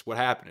section is just what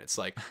happened. It's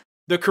like,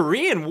 the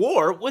Korean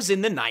War was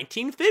in the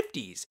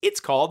 1950s.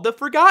 It's called the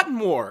Forgotten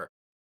War.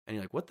 And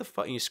you're like, what the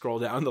fuck? And you scroll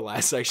down the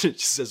last section, it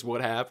just says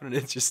what happened,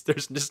 and it's just,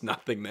 there's just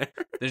nothing there.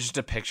 There's just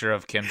a picture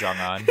of Kim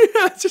Jong-un.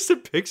 Yeah, it's just a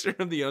picture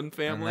of the Un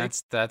family.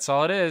 And that's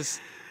all it is.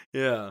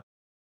 Yeah.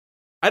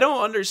 I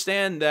don't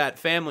understand that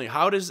family.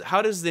 How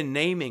does the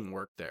naming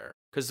work there?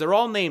 Because they're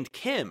all named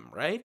Kim,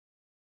 right?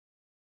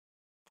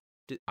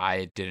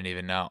 I didn't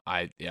even know.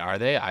 Are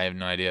they? I have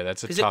no idea.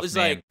 That's a tough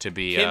name like to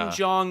be. Kim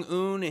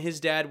Jong-un, and his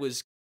dad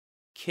was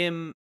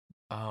Kim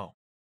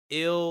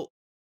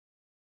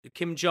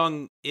Kim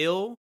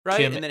Jong-il,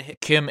 right? And then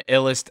Kim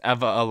illest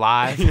ever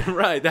alive.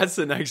 Right, that's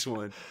the next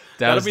one.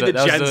 That'll be the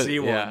Gen Z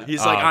one. Yeah.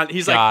 He's like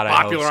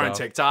popular on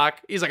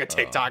TikTok. He's like a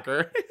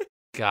TikToker.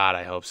 God,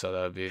 I hope so.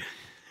 That would be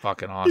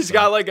fucking awesome.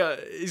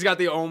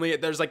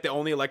 There's the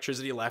only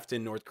electricity left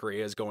in North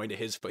Korea is going to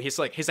his foot. He's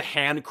a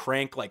hand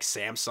crank like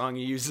Samsung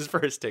he uses for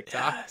his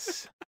TikTok.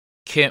 Yes.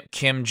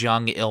 Kim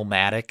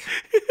Jong-ilmatic.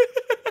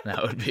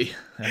 That would be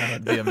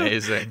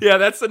amazing. Yeah,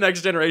 that's the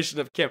next generation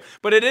of Kim.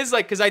 But it is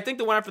like, because I think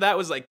the one after that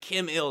was like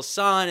Kim Il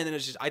Sung, and then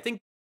it's just I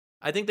think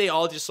they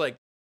all just like,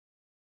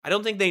 I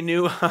don't think they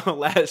knew how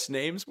last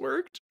names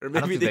worked, or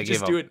maybe they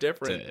just do it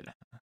different.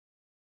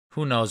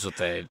 Who knows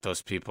what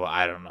those people?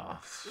 I don't know.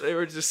 They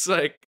were just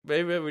like,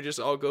 maybe we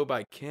just all go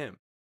by Kim.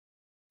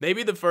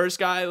 Maybe the first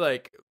guy,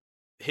 like,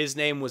 his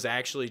name was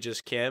actually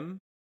just Kim,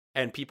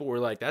 and people were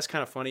like, that's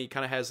kind of funny. He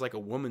kind of has like a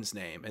woman's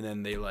name, and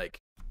then they were like,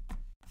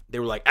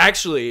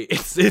 actually,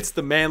 it's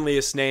the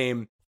manliest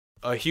name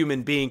a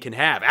human being can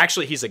have.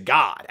 Actually, he's a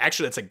god.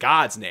 Actually, that's a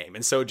god's name.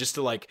 And so just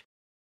to like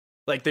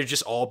they've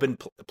just all been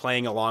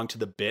playing along to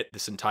the bit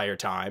this entire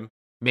time.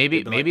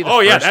 Maybe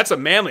that's a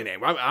manly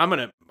name. I'm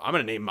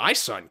gonna name my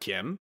son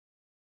Kim.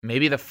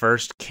 Maybe the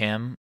first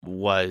Kim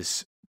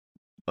was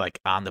like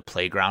on the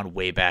playground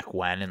way back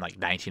when in like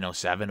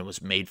 1907. It was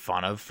made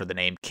fun of for the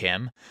name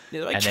Kim.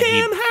 They're like,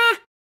 Kim, huh?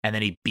 And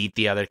then he beat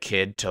the other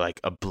kid to like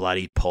a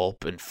bloody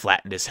pulp and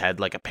flattened his head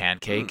like a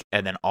pancake.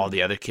 And then all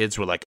the other kids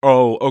were like,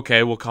 oh,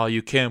 okay, we'll call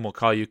you Kim. We'll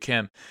call you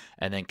Kim.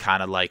 And then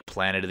kind of like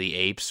Planet of the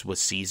Apes with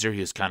Caesar. He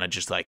was kind of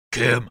just like,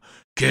 Kim,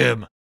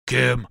 Kim,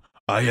 Kim,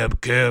 I am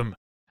Kim.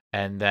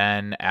 And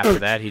then after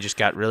that, he just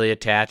got really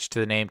attached to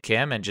the name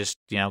Kim and just,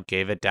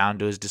 gave it down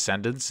to his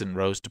descendants and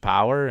rose to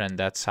power. And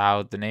that's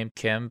how the name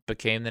Kim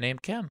became the name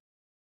Kim.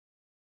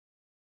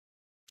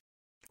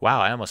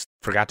 Wow, I almost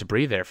forgot to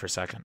breathe there for a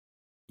second.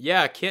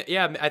 Yeah,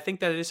 I think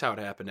that is how it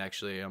happened,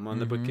 actually. I'm on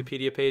the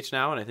Wikipedia page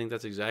now, and I think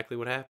that's exactly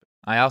what happened.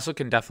 I also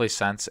can definitely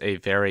sense a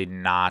very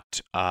not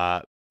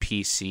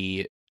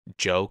PC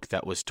joke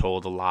that was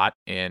told a lot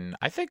in,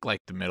 I think,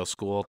 like the middle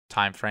school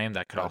time frame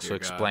that could also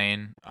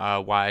explain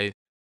why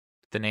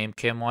the name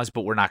Kim was,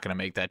 but we're not going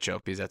to make that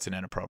joke because that's an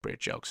inappropriate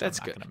joke, so I'm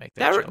not going to make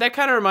that joke. That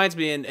kind of reminds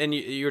me, and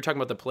you were talking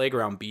about the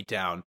playground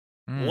beatdown.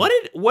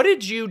 What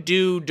did you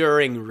do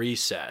during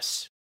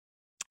recess?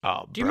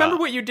 Oh, do you remember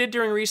what you did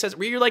during recess?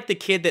 Were you like the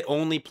kid that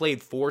only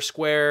played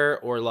Foursquare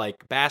or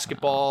like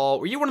basketball?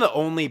 Were you one of the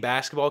only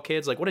basketball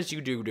kids? Like, what did you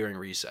do during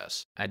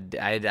recess?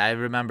 I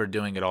remember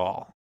doing it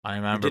all. I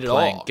remember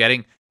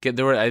playing,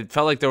 I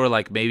felt like there were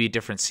like maybe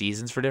different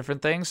seasons for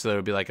different things. So there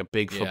would be like a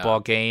big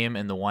football game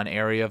in the one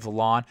area of the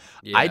lawn.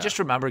 Yeah. I just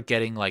remember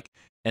getting like,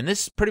 and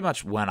this pretty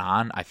much went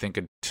on, I think,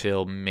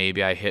 until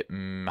maybe I hit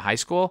high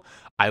school.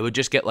 I would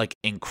just get like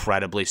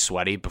incredibly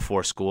sweaty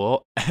before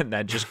school and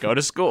then just go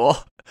to school.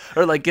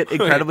 Or like get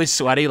incredibly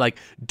sweaty like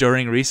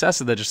during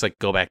recess and then just like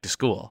go back to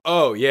school.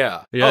 Oh,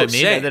 yeah. You know what I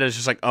mean? And then it's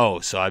just like,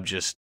 so I'm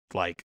just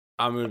like,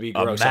 I'm going to be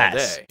gross all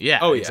day. Yeah,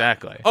 oh,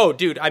 exactly. Oh,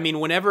 dude, I mean,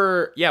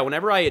 whenever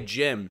I had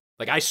gym,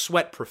 like I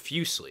sweat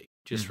profusely.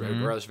 Just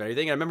regardless of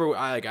anything. I remember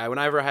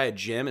whenever I had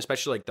gym,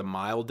 especially like the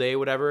mile day,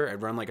 whatever,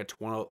 I'd run like a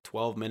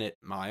 12-minute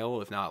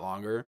mile, if not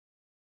longer.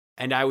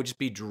 And I would just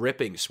be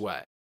dripping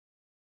sweat.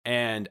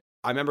 And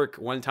I remember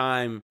one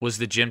time. Was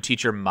the gym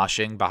teacher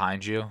mushing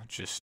behind you?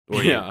 Just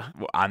Yeah.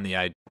 You on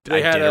the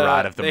They had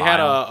Iditarod of the They mile? had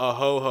a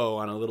ho-ho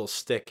on a little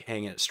string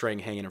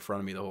hanging in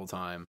front of me the whole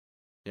time.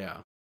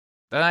 Yeah.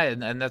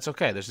 And that's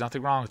okay. There's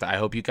nothing wrong with that. I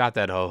hope you got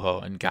that ho-ho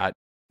and got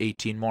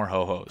 18 more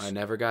ho-hos. I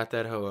never got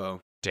that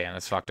ho-ho. Damn,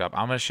 that's fucked up.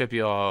 I'm going to ship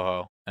you a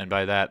ho-ho. And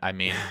by that, I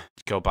mean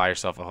go buy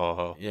yourself a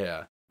ho-ho.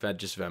 Yeah.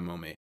 Just Venmo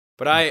me.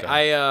 But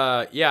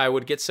Okay. I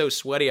would get so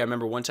sweaty. I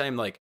remember one time,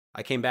 like,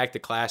 I came back to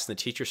class and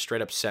the teacher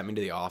straight up sent me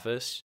to the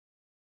office.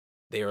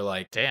 They were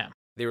like, damn.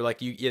 They were like,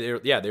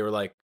 they were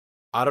like,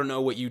 I don't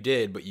know what you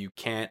did, but you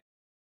can't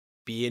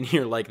be in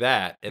here like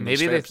that. And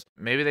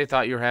maybe they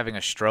thought you were having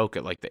a stroke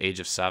at like the age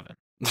of 7.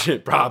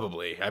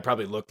 Probably. I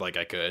probably looked like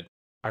I could.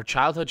 Are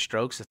childhood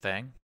strokes a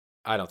thing?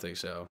 I don't think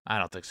so. I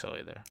don't think so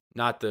either.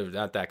 Not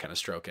that kind of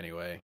stroke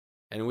anyway.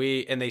 And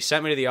they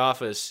sent me to the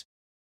office,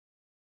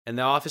 and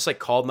the office like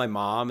called my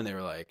mom, and they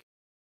were like,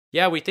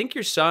 yeah, we think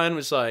your son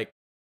was like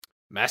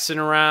messing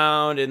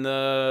around in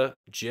the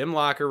gym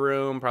locker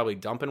room, probably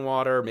dumping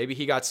water. Maybe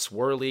he got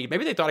swirly.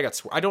 Maybe they thought I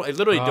got I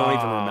literally don't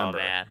even remember.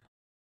 Man.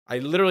 I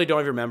literally don't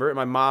even remember. And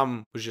my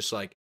mom was just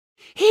like,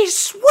 he's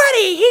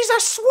sweaty. He's a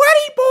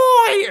sweaty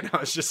boy. And I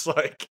was just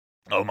like,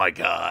 oh my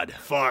God.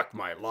 Fuck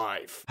my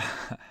life.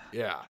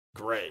 Yeah,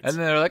 great. And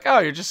then they're like, oh,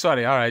 you're just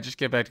sweating. All right, just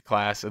get back to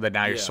class. And then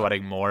now you're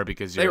sweating more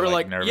because you're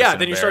like nervous. Yeah,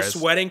 and then you start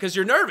sweating because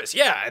you're nervous.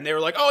 Yeah. And they were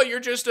like, oh, you're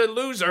just a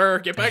loser.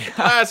 Get back to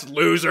class.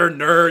 Loser,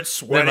 nerd,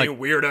 sweaty,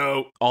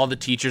 weirdo. All the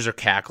teachers are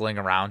cackling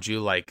around you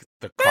like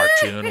the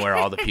cartoon where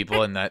all the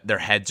people and their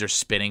heads are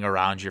spinning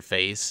around your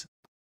face.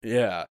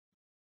 Yeah.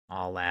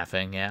 All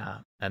laughing, yeah.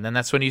 And then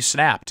that's when you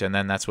snapped. And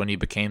then that's when you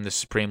became the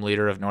supreme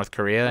leader of North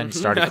Korea and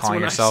started calling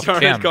yourself Kim. I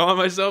started calling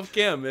myself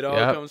Kim. It all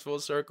comes full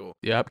circle.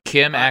 Yep.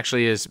 Kim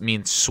actually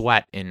means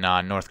sweat in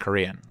North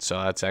Korean.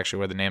 So that's actually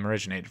where the name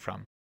originated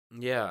from.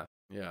 Yeah,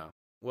 yeah.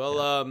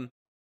 Well,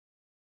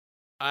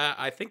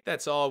 I think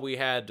that's all we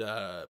had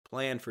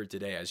planned for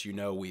today. As you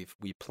know, we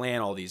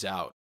plan all these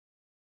out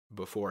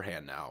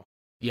beforehand now.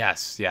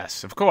 Yes,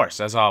 of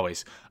course, as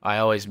always. I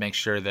always make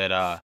sure that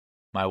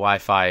my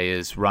Wi-Fi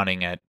is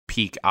running at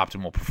peak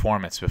optimal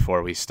performance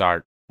before we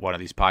start one of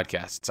these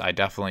podcasts. I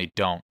definitely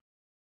don't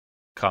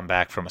come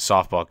back from a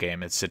softball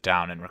game and sit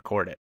down and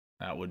record it.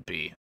 That would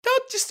be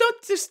don't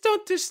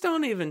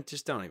even.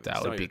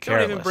 That would be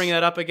careless. Don't even bring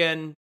that up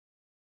again.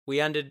 We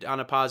ended on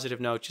a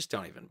positive note. Just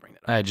don't even bring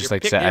that up. I just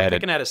like to say I had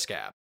picking at a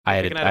scab. I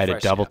had a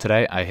double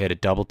today. I hit a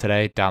double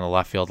today down the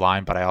left field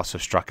line, but I also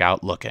struck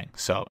out looking.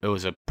 So it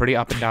was a pretty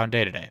up and down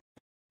day today.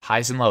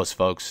 Highs and lows,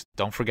 folks.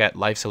 Don't forget,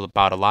 life's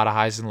about a lot of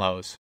highs and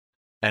lows.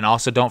 And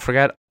also, don't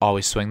forget,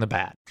 always swing the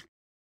bat.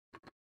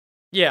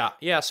 Yeah,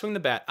 swing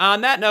the bat.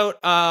 On that note,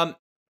 I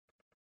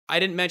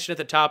didn't mention at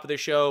the top of the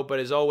show, but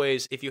as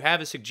always, if you have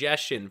a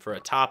suggestion for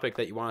a topic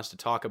that you want us to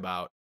talk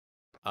about,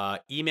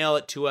 email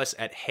it to us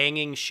at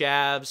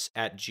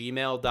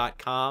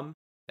hangingshavs@gmail.com.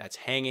 That's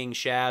Hanging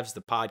Shavs,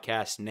 the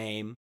podcast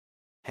name,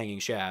 Hanging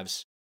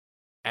Shavs,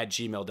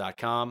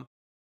 @gmail.com.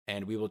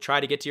 And we will try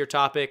to get to your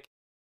topic.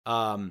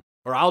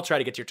 Or I'll try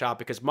to get to your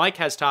topic because Mike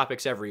has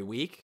topics every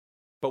week,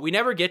 but we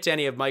never get to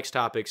any of Mike's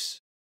topics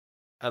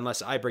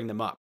unless I bring them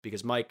up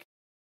because Mike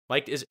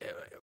has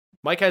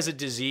a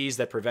disease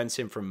that prevents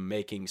him from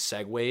making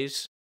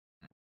segues.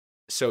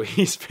 So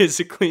he's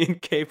physically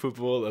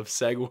incapable of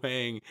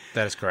segueing.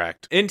 That is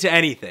correct. Into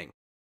anything.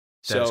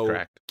 That is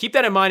correct. Keep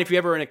that in mind if you're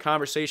ever in a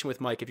conversation with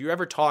Mike. If you're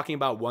ever talking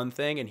about one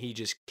thing and he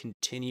just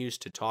continues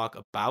to talk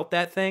about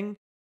that thing,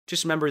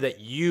 just remember that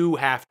you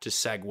have to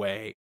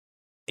segue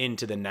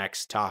into the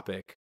next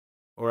topic,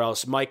 or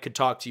else Mike could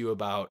talk to you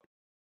about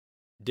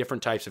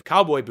different types of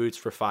cowboy boots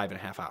for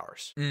 5.5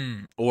 hours.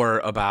 Or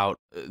about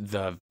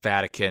the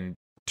Vatican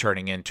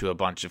turning into a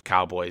bunch of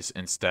cowboys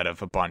instead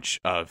of a bunch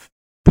of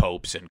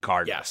popes and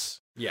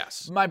cardinals.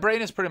 Yes. My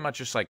brain is pretty much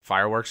just like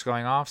fireworks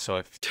going off. So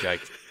if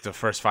like the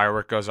first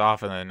firework goes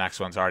off and then the next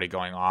one's already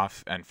going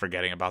off and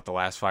forgetting about the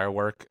last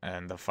firework,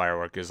 and the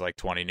firework is like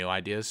 20 new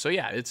ideas. So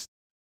yeah,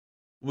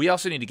 we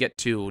also need to get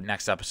to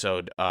next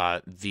episode,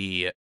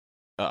 the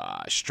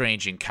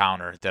strange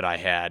encounter that I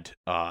had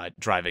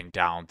driving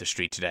down the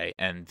street today,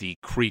 and the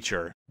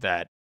creature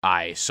that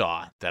I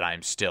saw that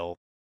I'm still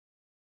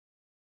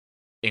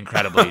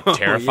incredibly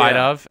terrified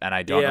of, and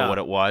I don't know what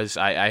it was.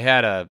 I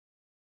had a,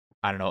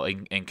 I don't know,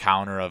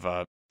 encounter of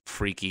a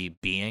freaky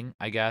being,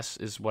 I guess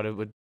is what it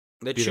would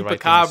the be. The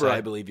chupacabra, right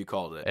I believe you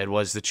called it. It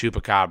was the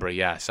chupacabra.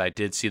 Yes, I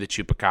did see the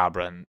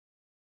chupacabra, and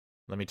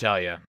let me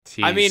tell you,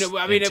 he's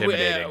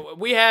intimidating.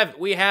 we have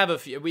a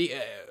few. We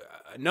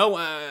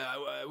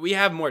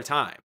have more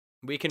time.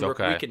 We can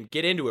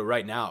get into it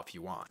right now if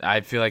you want.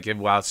 I feel like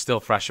while it's still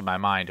fresh in my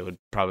mind, it would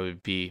probably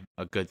be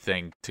a good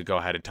thing to go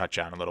ahead and touch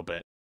on a little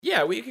bit.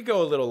 Yeah, we could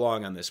go a little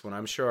long on this one.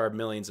 I'm sure our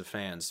millions of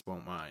fans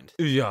won't mind.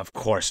 Yeah, of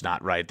course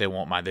not, right? They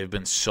won't mind. They've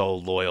been so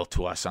loyal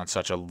to us on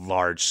such a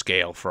large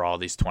scale for all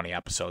these 20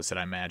 episodes that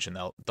I imagine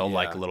they'll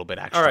like a little bit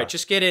extra. All right,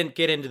 just get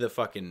into the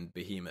fucking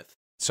behemoth.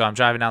 So I'm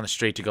driving down the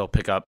street to go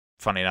pick up,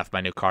 funny enough,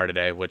 my new car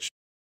today, which,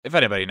 if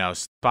anybody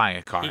knows, buying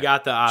a car. He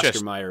got the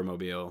Oscar Mayer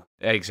mobile.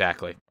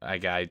 Exactly.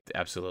 I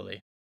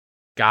absolutely.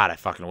 God, I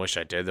fucking wish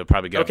I did. They'll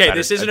probably get okay. a better,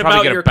 This isn't I'd probably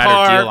about get a your better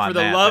car. deal on For the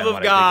that love than of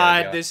what I think I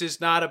God, get. this is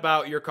not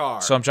about your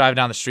car. So I'm driving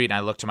down the street and I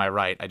look to my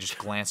right. I just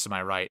glance to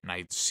my right and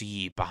I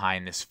see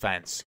behind this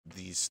fence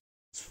these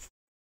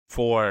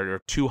 4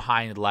 or 2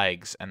 hind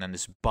legs and then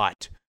this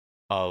butt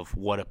of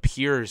what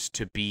appears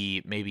to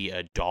be maybe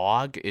a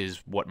dog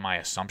is what my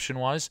assumption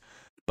was.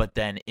 But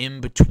then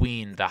in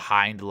between the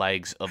hind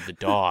legs of the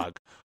dog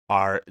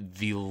are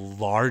the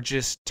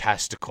largest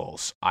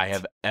testicles I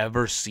have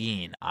ever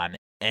seen on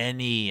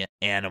any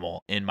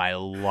animal in my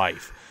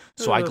life.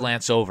 So I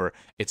glance over.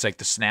 It's like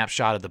the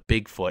snapshot of the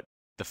Bigfoot,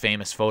 the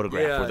famous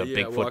photograph where the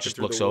Bigfoot just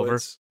looks over.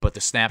 But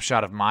the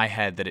snapshot of my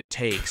head that it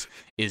takes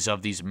is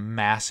of these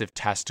massive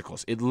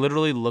testicles. It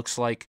literally looks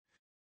like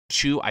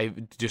I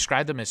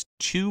described them as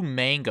 2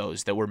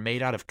 mangoes that were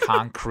made out of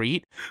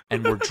concrete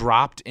and were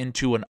dropped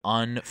into an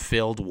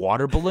unfilled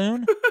water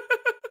balloon.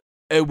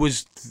 It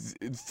was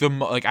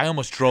I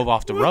almost drove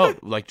off the road,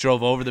 like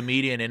drove over the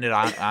median into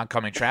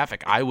oncoming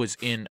traffic. I was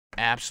in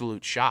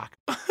absolute shock.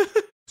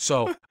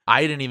 So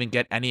I didn't even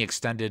get any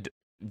extended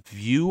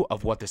view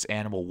of what this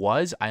animal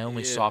was. I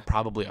only saw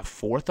probably a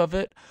fourth of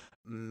it.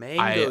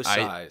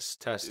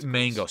 Mango-sized testicles.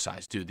 Mango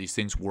size, dude. These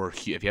things were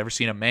huge. Have you ever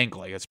seen a mango?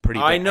 Like, it's pretty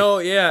big. I know,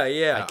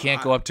 yeah. I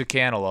can't go up to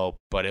cantaloupe,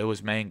 but it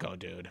was mango,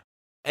 dude.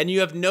 And you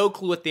have no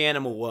clue what the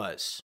animal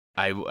was.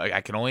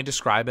 I can only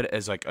describe it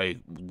as like a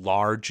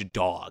large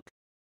dog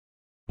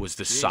was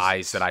the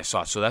size that I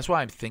saw. So that's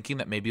why I'm thinking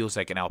that maybe it was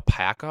like an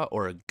alpaca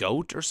or a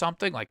goat or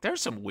something. Like,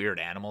 there's some weird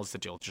animals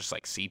that you'll just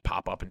like see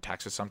pop up in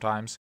Texas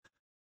sometimes.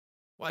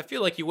 Well, I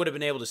feel like you would have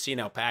been able to see an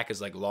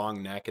alpaca's like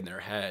long neck in their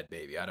head,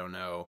 maybe. I don't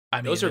know.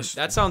 I mean,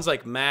 that sounds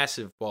like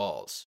massive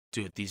balls.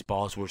 Dude, these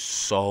balls were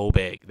so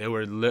big. They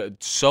were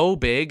so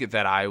big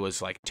that I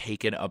was like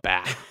taken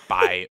aback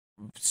by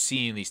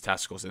seeing these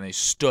testicles, and they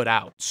stood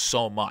out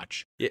so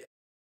much. Yeah.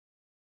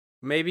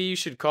 Maybe you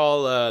should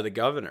call the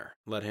governor.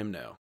 Let him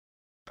know.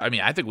 I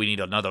mean, I think we need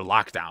another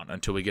lockdown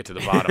until we get to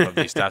the bottom of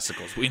these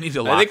testicles. We need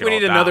to lock I think we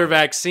need down. another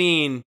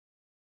vaccine.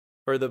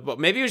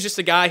 Maybe it was just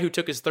a guy who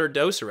took his 3rd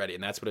dose already,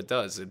 and that's what it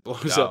does. It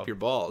blows up your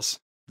balls.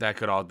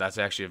 That's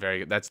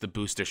actually that's the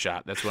booster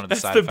shot. That's one of the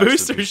that's side the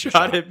effects of the booster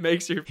shot. It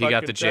makes your fucking He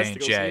got the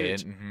J&J.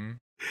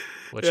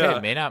 Which hey,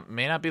 may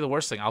not be the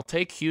worst thing. I'll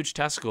take huge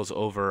testicles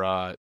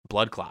over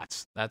blood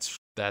clots. That's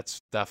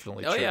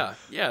definitely true. Oh yeah.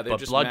 They're but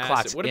just blood massive.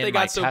 clots. What if they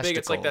got so big?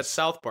 It's like that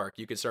South Park.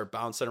 You could start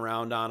bouncing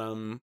around on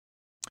them.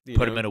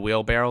 Put them in a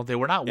wheelbarrow. They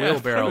were not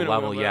wheelbarrow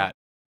level yet.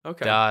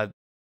 Okay.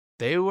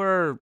 They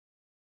were.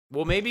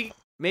 Well, maybe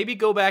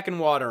go back and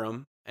water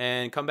them,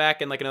 and come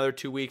back in like another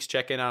 2 weeks,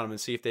 check in on them, and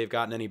see if they've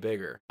gotten any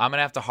bigger. I'm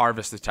gonna have to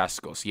harvest the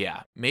testicles.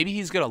 Yeah. Maybe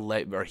he's gonna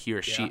lay, or he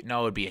or she.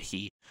 No, it would be a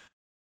he.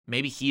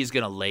 Maybe he's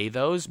gonna lay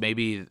those.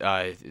 Maybe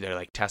they're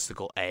like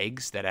testicle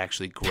eggs that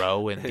actually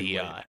grow in the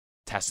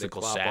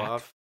testicle sac.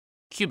 Off.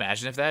 Can you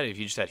imagine if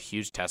you just had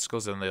huge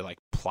testicles and they like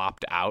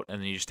plopped out and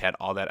then you just had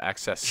all that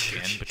excess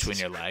skin between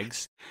your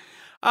legs?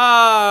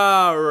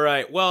 All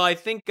right. Well, I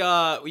think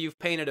you've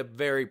painted a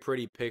very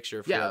pretty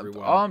picture for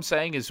everyone. All I'm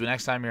saying is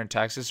next time you're in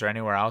Texas or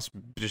anywhere else,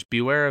 just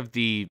beware of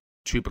the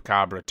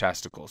chupacabra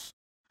testicles.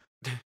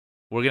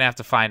 We're going to have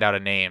to find out a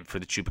name for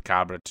the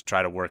chupacabra to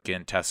try to work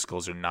in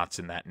testicles or nuts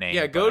in that name.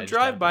 Yeah, go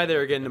drive by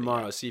there again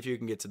tomorrow. See if you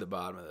can get to the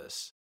bottom of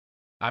this.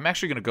 I'm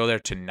actually going to go there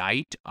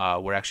tonight.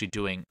 We're actually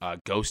doing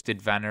Ghost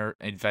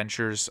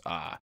Adventures,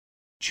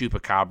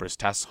 Chupacabra's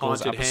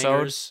Testicles Haunted episode.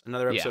 Hangers,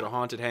 another episode of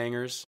Haunted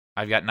Hangers.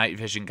 I've got night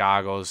vision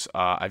goggles.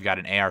 I've got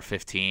an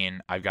AR-15.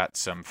 I've got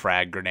some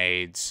frag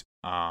grenades.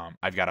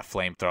 I've got a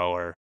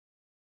flamethrower.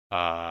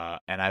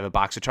 And I have a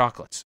box of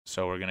chocolates.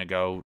 So we're going to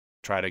go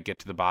try to get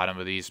to the bottom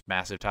of these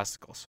massive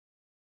testicles.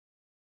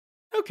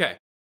 Okay.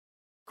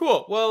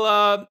 Cool.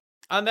 Well,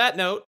 on that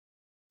note,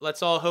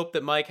 let's all hope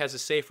that Mike has a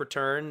safe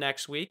return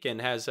next week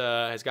and has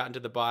gotten to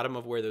the bottom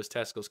of where those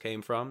testicles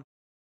came from.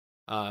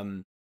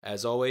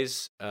 As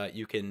always,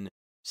 you can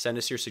send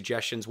us your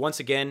suggestions. Once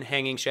again,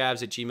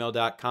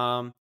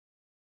 hangingshavs@gmail.com.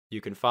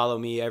 You can follow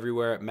me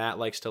everywhere at Matt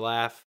Likes to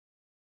Laugh.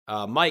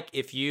 Mike,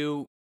 if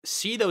you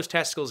see those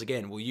testicles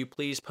again, will you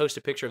please post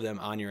a picture of them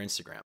on your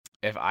Instagram?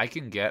 If I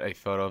can get a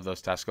photo of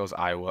those testicles,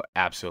 I will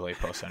absolutely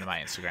post them to my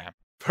Instagram.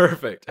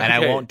 Perfect. And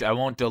I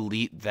won't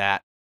delete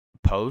that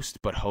post,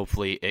 but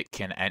hopefully it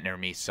can enter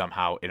me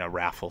somehow in a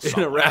raffle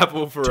somewhere. In a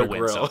raffle for to a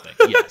win grill.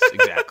 Something. Yes,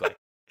 exactly.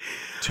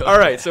 All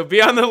right, so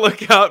be on the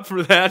lookout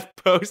for that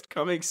post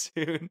coming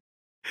soon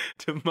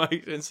to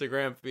Mike's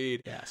Instagram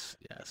feed. Yes.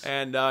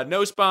 And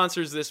no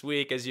sponsors this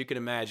week, as you can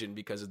imagine,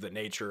 because of the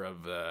nature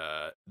of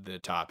the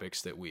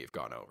topics that we've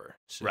gone over.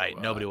 So, right.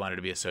 Nobody wanted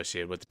to be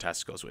associated with the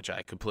testicles, which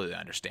I completely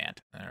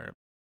understand.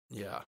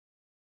 Yeah.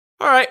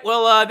 All right.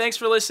 Well, thanks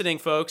for listening,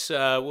 folks.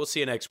 We'll see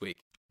you next week.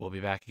 We'll be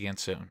back again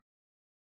soon.